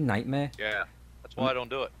 Fucking nightmare. Yeah, that's why I don't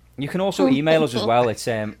do it. You can also email us as well. It's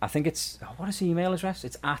I think it's what is the email address?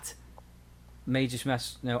 It's at Majors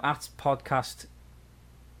Mess at podcast.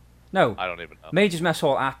 No, I don't even know. Majors Mess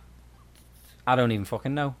Hall at. I don't even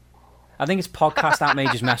fucking know. I think it's podcast at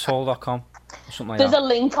majorsmesshall.com or something like There's that. a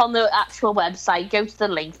link on the actual website. Go to the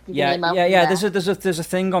link. Yeah. There's a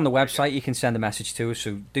thing on the website you can send a message to us.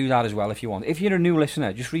 So do that as well if you want. If you're a new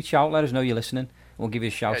listener, just reach out. Let us know you're listening. We'll give you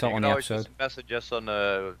a shout out on the episode. You can always message us on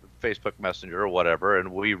Facebook Messenger or whatever,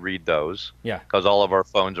 and we read those. Yeah. Because all of our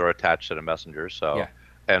phones are attached to the Messenger, so yeah.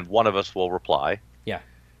 And one of us will reply. Yeah.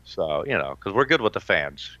 So because we're good with the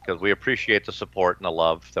fans, because we appreciate the support and the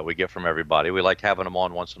love that we get from everybody. We like having them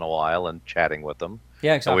on once in a while and chatting with them.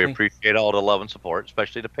 Yeah, exactly. And we appreciate all the love and support,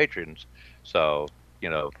 especially the patrons. So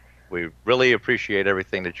we really appreciate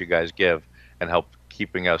everything that you guys give and help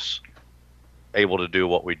keeping us able to do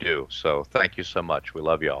what we do. So thank you so much. We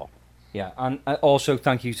love y'all. Yeah, and also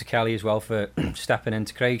thank you to Kelly as well for stepping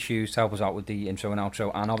into Craig's shoes to help us out with the intro and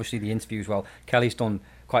outro, and obviously the interview as well. Kelly's done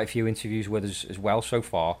quite a few interviews with us as well so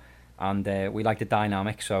far, and we like the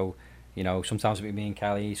dynamic. So sometimes it'll be me and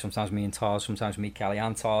Kelly, sometimes me and Todd, sometimes me, Kelly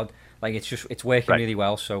and Todd. Like it's working really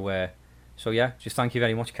well. So yeah, just thank you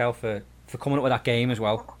very much, Kel, for coming up with that game as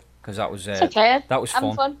well. Because that was okay. That was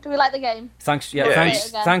fun. Do we like the game? Thanks,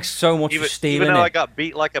 thanks so much for stealing even though it. I got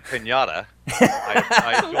beat like a piñata,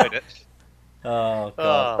 I enjoyed it. Oh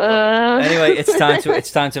God. Anyway,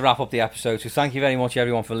 it's time to wrap up the episode. So thank you very much,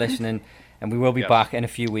 everyone, for listening, and we will be back in a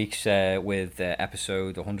few weeks with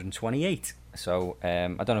episode 128. So I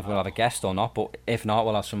don't know if we'll have a guest or not, but if not,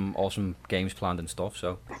 we'll have some awesome games planned and stuff.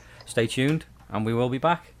 So stay tuned, and we will be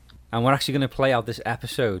back. And we're actually going to play out this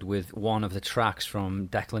episode with one of the tracks from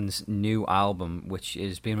Declan's new album, which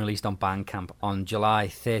is being released on Bandcamp on July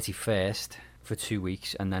 31st for 2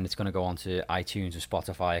 weeks, and then it's going to go on to iTunes and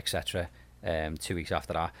Spotify, etc. 2 weeks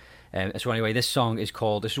after that. So anyway, this song is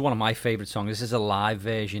called, this is one of my favourite songs. This is a live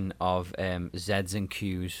version of Zeds and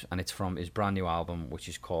Q's, and it's from his brand new album, which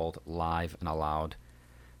is called Live and Aloud.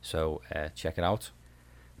 So check it out.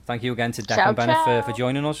 Thank you again to Declan Bennett for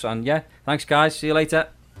joining us, and yeah, thanks guys, see you later.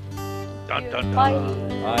 Dun, dun, dun. Bye.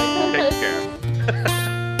 Bye. Take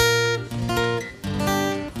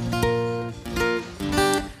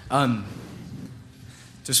care.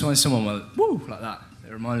 Just when someone went woo like that,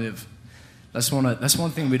 it reminded me of that's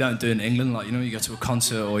one thing we don't do in England. Like, you know, you go to a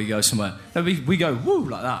concert or you go somewhere. No, we go woo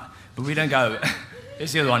like that, but we don't go.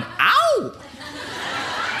 It's the other one. Ow!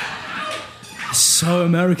 It's so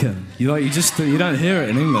American. You don't hear it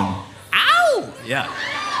in England. Ow! Yeah.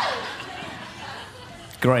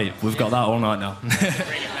 Great, we've got that all night now.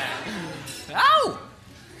 Ow!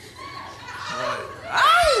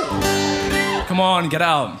 Ow! Come on, get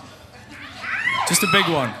out. Just a big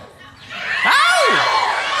one.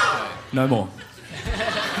 Ow! No more.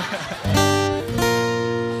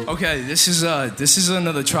 Okay, this is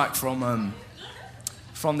another track from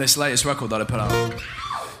this latest record that I put out.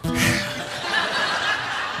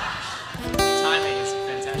 Timing is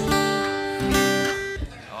fantastic.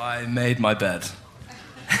 I made my bed.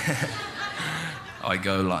 I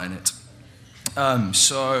go lie in it.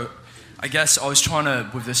 So I guess I was trying to,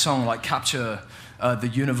 with this song, like capture the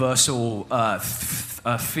universal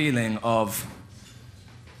feeling of,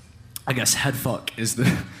 I guess, headfuck is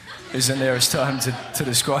the nearest term to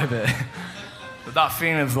describe it. But that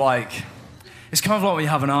feeling of like, it's kind of like when you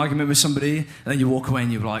have an argument with somebody and then you walk away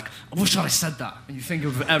and you're like, I wish I'd said that. And you think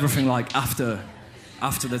of everything like after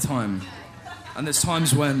the time. And there's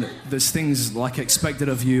times when there's things like expected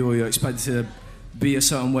of you, or you're expected to be a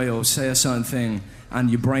certain way or say a certain thing, and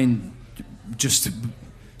your brain just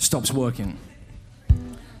stops working.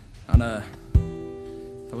 And that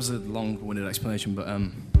was a long-winded explanation, but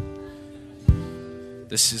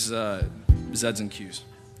this is Zeds and Q's.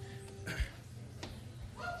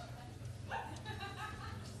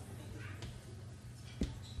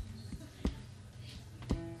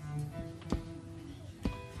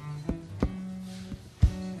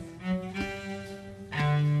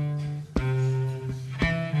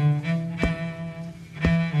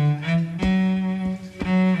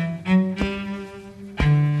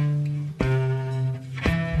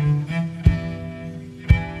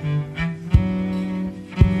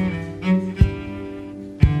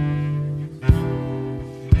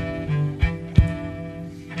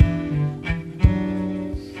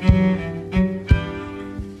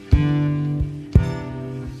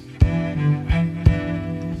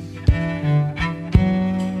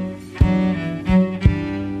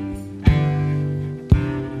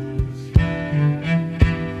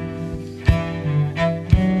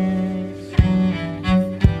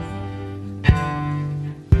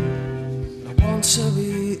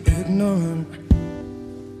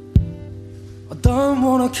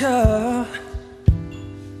 Care.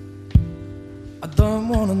 I don't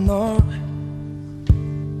wanna know.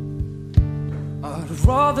 I'd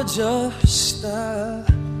rather just stare,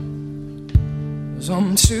 'cause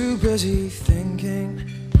I'm too busy thinking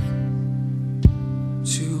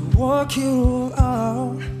to work it all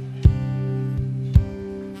out.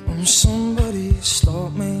 Somebody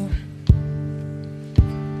stop me,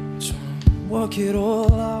 so work it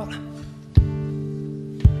all out.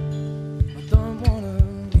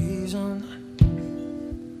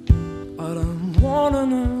 I don't wanna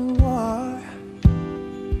know why,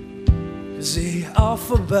 'cause the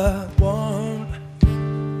alphabet won't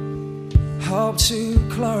help to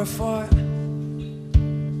clarify.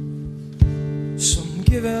 So I'm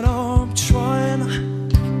giving up trying,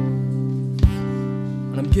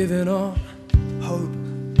 and I'm giving up hope,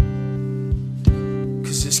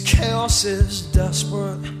 'cause this chaos is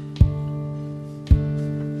desperate,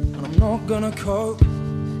 and I'm not gonna cope.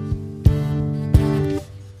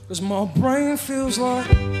 'Cause my brain feels like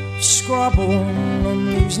Scrabble and I'm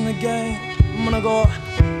losing the game. And I got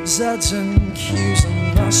Z's and Q's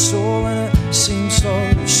and that's all, and it seems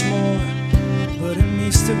so small, but it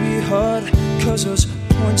needs to be heard, 'cause there's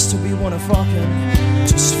points to be won if I can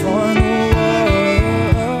just find a word.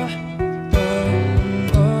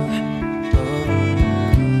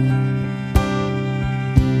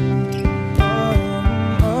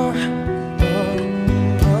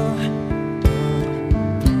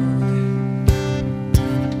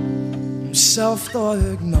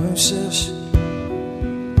 Self-diagnosis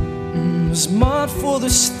is mad for the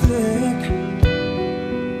stick.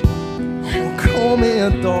 call me a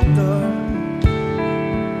doctor,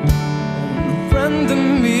 render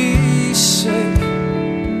me sick,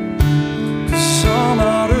 'cause I'm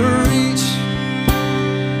out of reach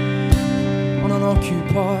on an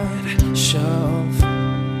occupied shelf.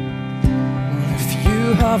 If you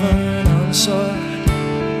have an answer,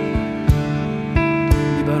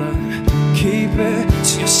 you better keep it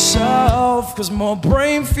to yourself, 'cause my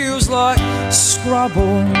brain feels like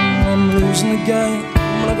Scrabble. I'm losing the game.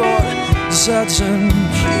 I got Z's and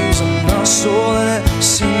Q's and that's all, and it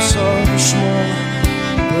seems so small,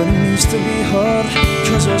 but it needs to be heard,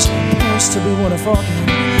 'cause there's points to be won if I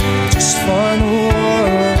can just find a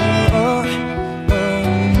word.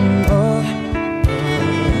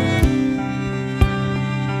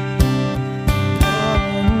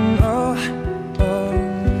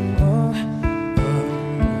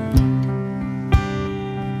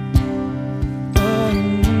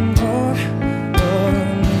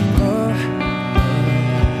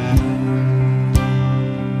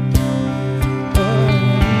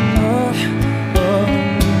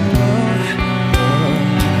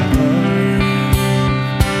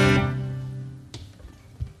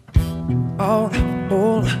 Out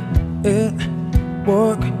all it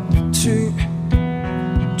work to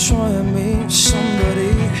try and meet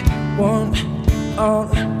somebody, want out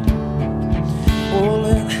all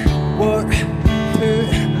it work to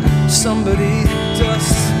somebody,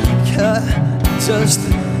 just care, just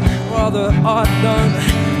rather I don't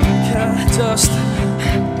care, just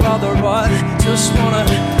rather I just wanna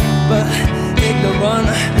be ignorant,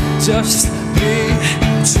 just be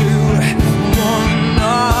too one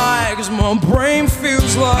night. 'Cause my brain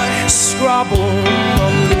feels like Scrabble.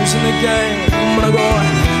 I'm losing the game, but I got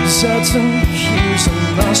Z's and Q's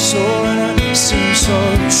and that's all, and it seems so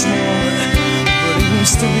small, but it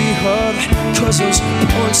needs to be heard, 'cause there's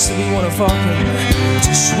points to be won if I can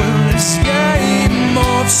just win this game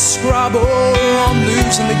of Scrabble. I'm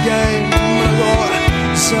losing the game, but I got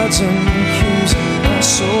Z's and Q's and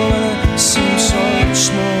that's all, and it seems so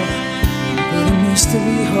small, but it needs to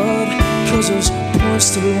be heard, 'cause there's points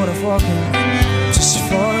to be won if I can just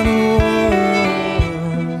find a word.